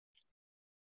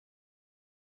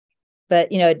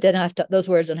 But, it didn't have to, those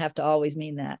words don't have to always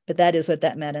mean that, but that is what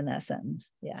that meant in that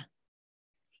sentence. Yeah.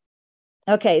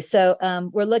 Okay. So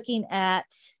we're looking at,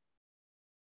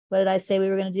 what did I say we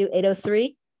were going to do?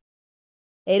 803.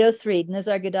 803,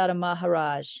 Nisargadatta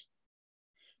Maharaj.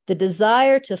 The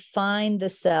desire to find the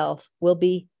self will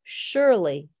be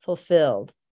surely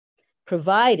fulfilled,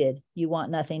 provided you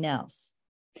want nothing else.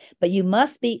 But you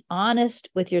must be honest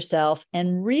with yourself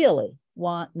and really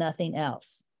want nothing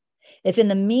else. If in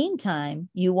the meantime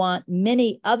you want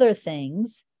many other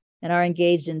things and are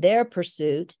engaged in their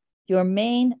pursuit, your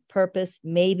main purpose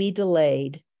may be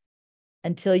delayed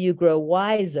until you grow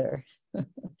wiser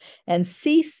and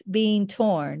cease being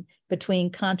torn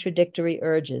between contradictory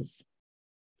urges.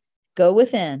 Go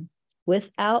within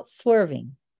without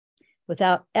swerving,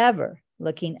 without ever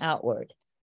looking outward.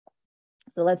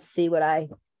 So let's see what I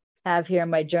have here in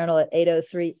my journal at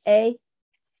 803A.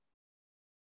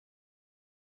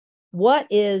 What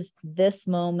is this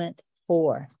moment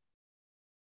for?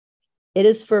 It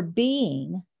is for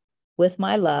being with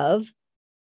my love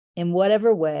in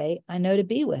whatever way I know to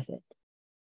be with it.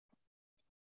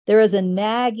 There is a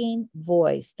nagging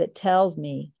voice that tells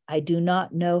me I do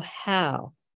not know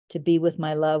how to be with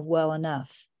my love well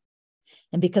enough.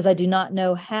 And because I do not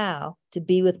know how to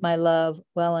be with my love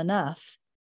well enough,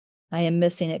 I am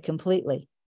missing it completely.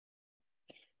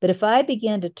 But if I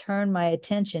begin to turn my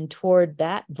attention toward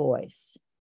that voice,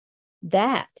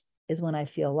 that is when I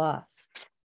feel lost.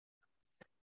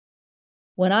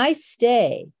 When I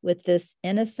stay with this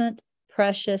innocent,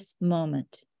 precious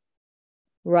moment,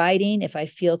 writing if I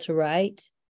feel to write,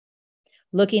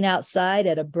 looking outside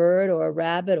at a bird or a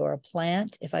rabbit or a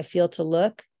plant if I feel to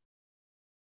look,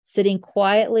 sitting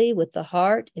quietly with the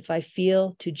heart if I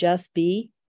feel to just be.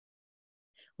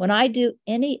 When I do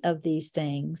any of these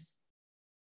things,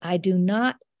 I do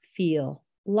not feel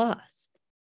lost.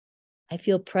 I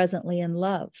feel presently in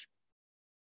love.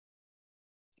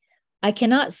 I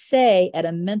cannot say at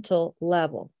a mental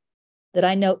level that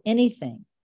I know anything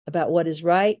about what is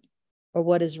right or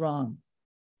what is wrong.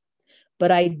 but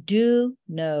I do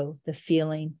know the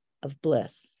feeling of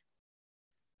bliss,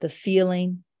 the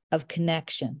feeling of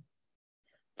connection,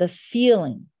 the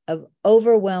feeling of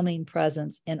overwhelming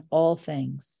presence in all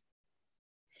things.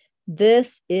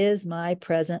 This is my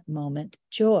present moment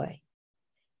joy.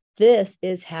 This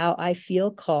is how I feel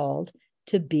called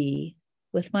to be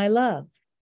with my love.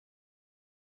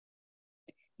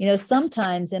 You know,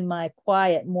 sometimes in my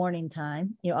quiet morning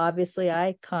time, you know, obviously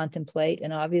I contemplate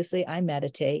and obviously I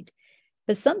meditate,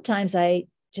 but sometimes I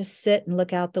just sit and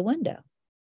look out the window.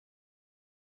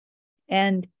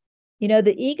 And, you know,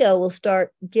 the ego will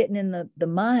start getting in the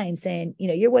mind saying, you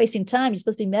know, you're wasting time. You're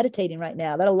supposed to be meditating right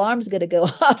now. That alarm's going to go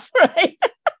off, right?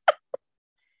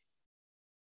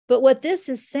 But what this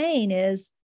is saying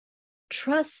is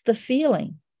trust the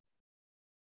feeling.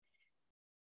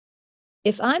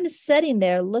 If I'm sitting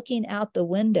there looking out the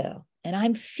window and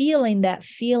I'm feeling that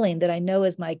feeling that I know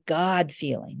is my God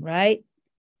feeling, right?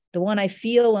 The one I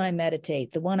feel when I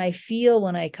meditate, the one I feel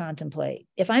when I contemplate.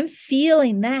 If I'm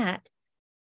feeling that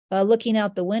while looking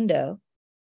out the window,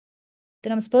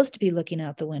 then I'm supposed to be looking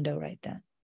out the window right then.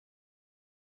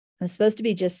 I'm supposed to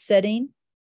be just sitting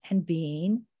and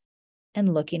being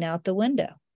and looking out the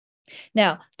window.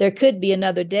 Now, there could be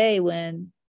another day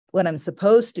when what I'm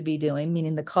supposed to be doing,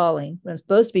 meaning the calling, what I'm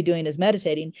supposed to be doing is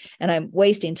meditating, and I'm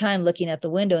wasting time looking at the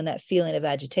window and that feeling of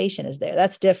agitation is there.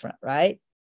 That's different, right?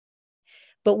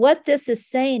 But what this is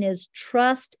saying is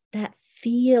trust that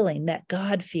feeling, that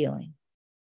God feeling,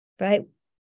 right?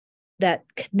 That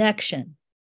connection,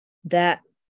 that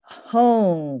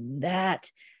home, that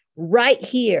right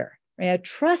here, right?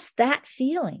 Trust that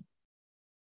feeling.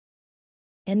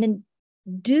 And then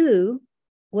do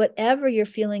whatever you're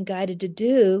feeling guided to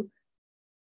do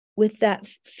with that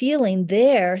feeling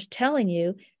there telling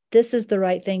you this is the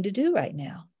right thing to do right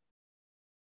now.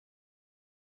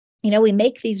 You know, we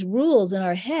make these rules in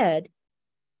our head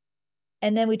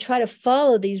and then we try to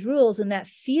follow these rules and that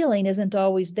feeling isn't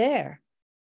always there.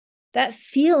 That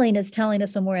feeling is telling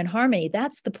us when we're in harmony.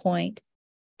 That's the point.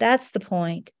 That's the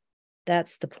point.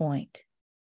 That's the point.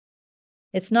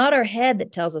 It's not our head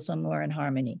that tells us when we're in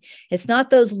harmony. It's not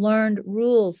those learned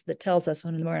rules that tells us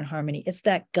when we're in harmony. It's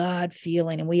that God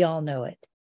feeling, and we all know it.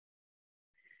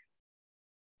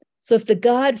 So if the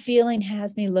God feeling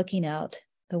has me looking out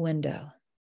the window,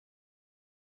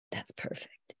 that's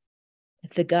perfect.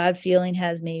 If the God feeling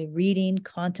has me reading,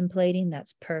 contemplating,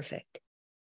 that's perfect.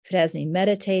 If it has me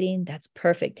meditating, that's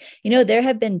perfect. You know, there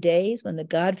have been days when the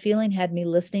God feeling had me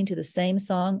listening to the same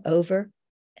song over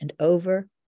and over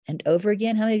and over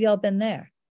again. How many of y'all been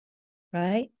there?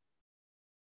 Right?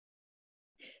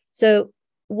 So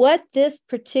what this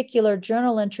particular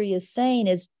journal entry is saying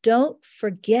is don't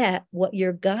forget what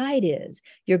your guide is.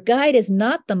 Your guide is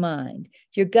not the mind.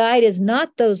 Your guide is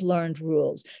not those learned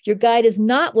rules. Your guide is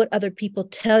not what other people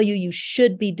tell you you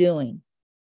should be doing.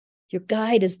 Your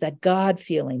guide is that God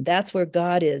feeling. That's where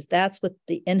God is. That's what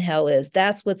the inhale is.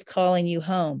 That's what's calling you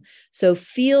home. So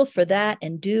feel for that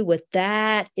and do what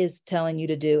that is telling you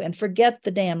to do and forget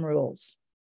the damn rules.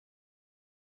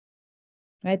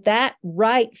 Right? That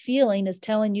right feeling is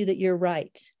telling you that you're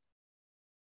right.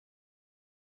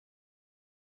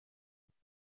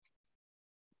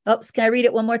 Oops, can I read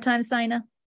it one more time, Sina?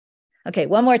 Okay,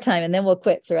 one more time and then we'll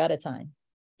quit. So we're out of time.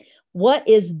 What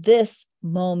is this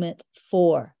moment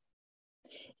for?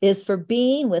 Is for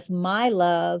being with my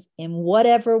love in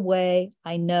whatever way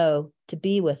I know to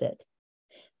be with it.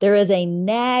 There is a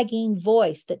nagging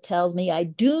voice that tells me I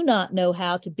do not know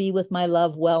how to be with my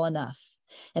love well enough.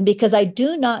 And because I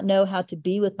do not know how to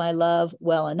be with my love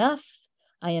well enough,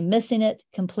 I am missing it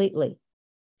completely.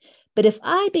 But if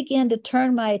I begin to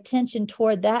turn my attention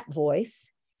toward that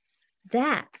voice,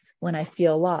 that's when I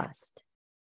feel lost.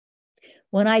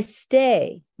 When I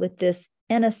stay with this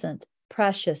innocent,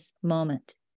 precious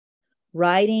moment,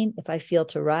 writing if I feel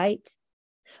to write,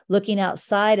 looking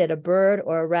outside at a bird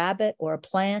or a rabbit or a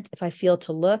plant if I feel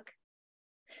to look,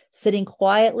 sitting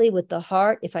quietly with the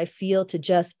heart if I feel to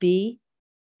just be.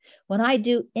 When I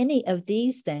do any of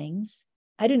these things,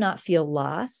 I do not feel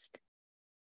lost.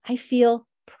 I feel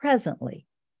presently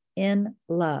in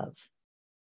love.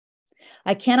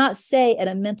 I cannot say at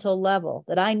a mental level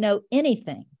that I know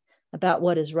anything about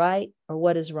what is right or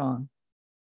what is wrong.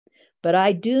 But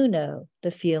I do know the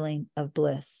feeling of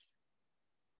bliss,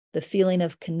 the feeling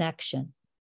of connection,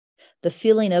 the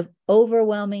feeling of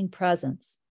overwhelming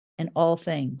presence in all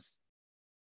things.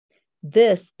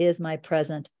 This is my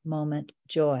present moment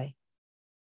joy.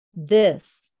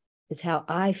 This is how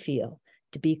I feel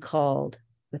to be called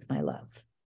with my love,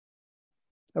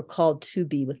 or called to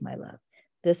be with my love.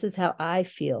 This is how I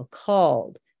feel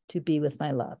called to be with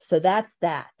my love. So that's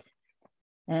that.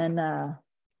 And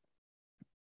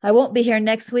I won't be here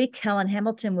next week. Helen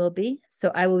Hamilton will be.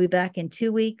 So I will be back in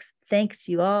 2 weeks. Thanks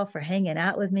you all for hanging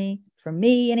out with me. For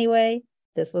me, anyway,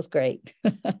 this was great.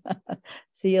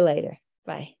 See you later.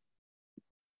 Bye.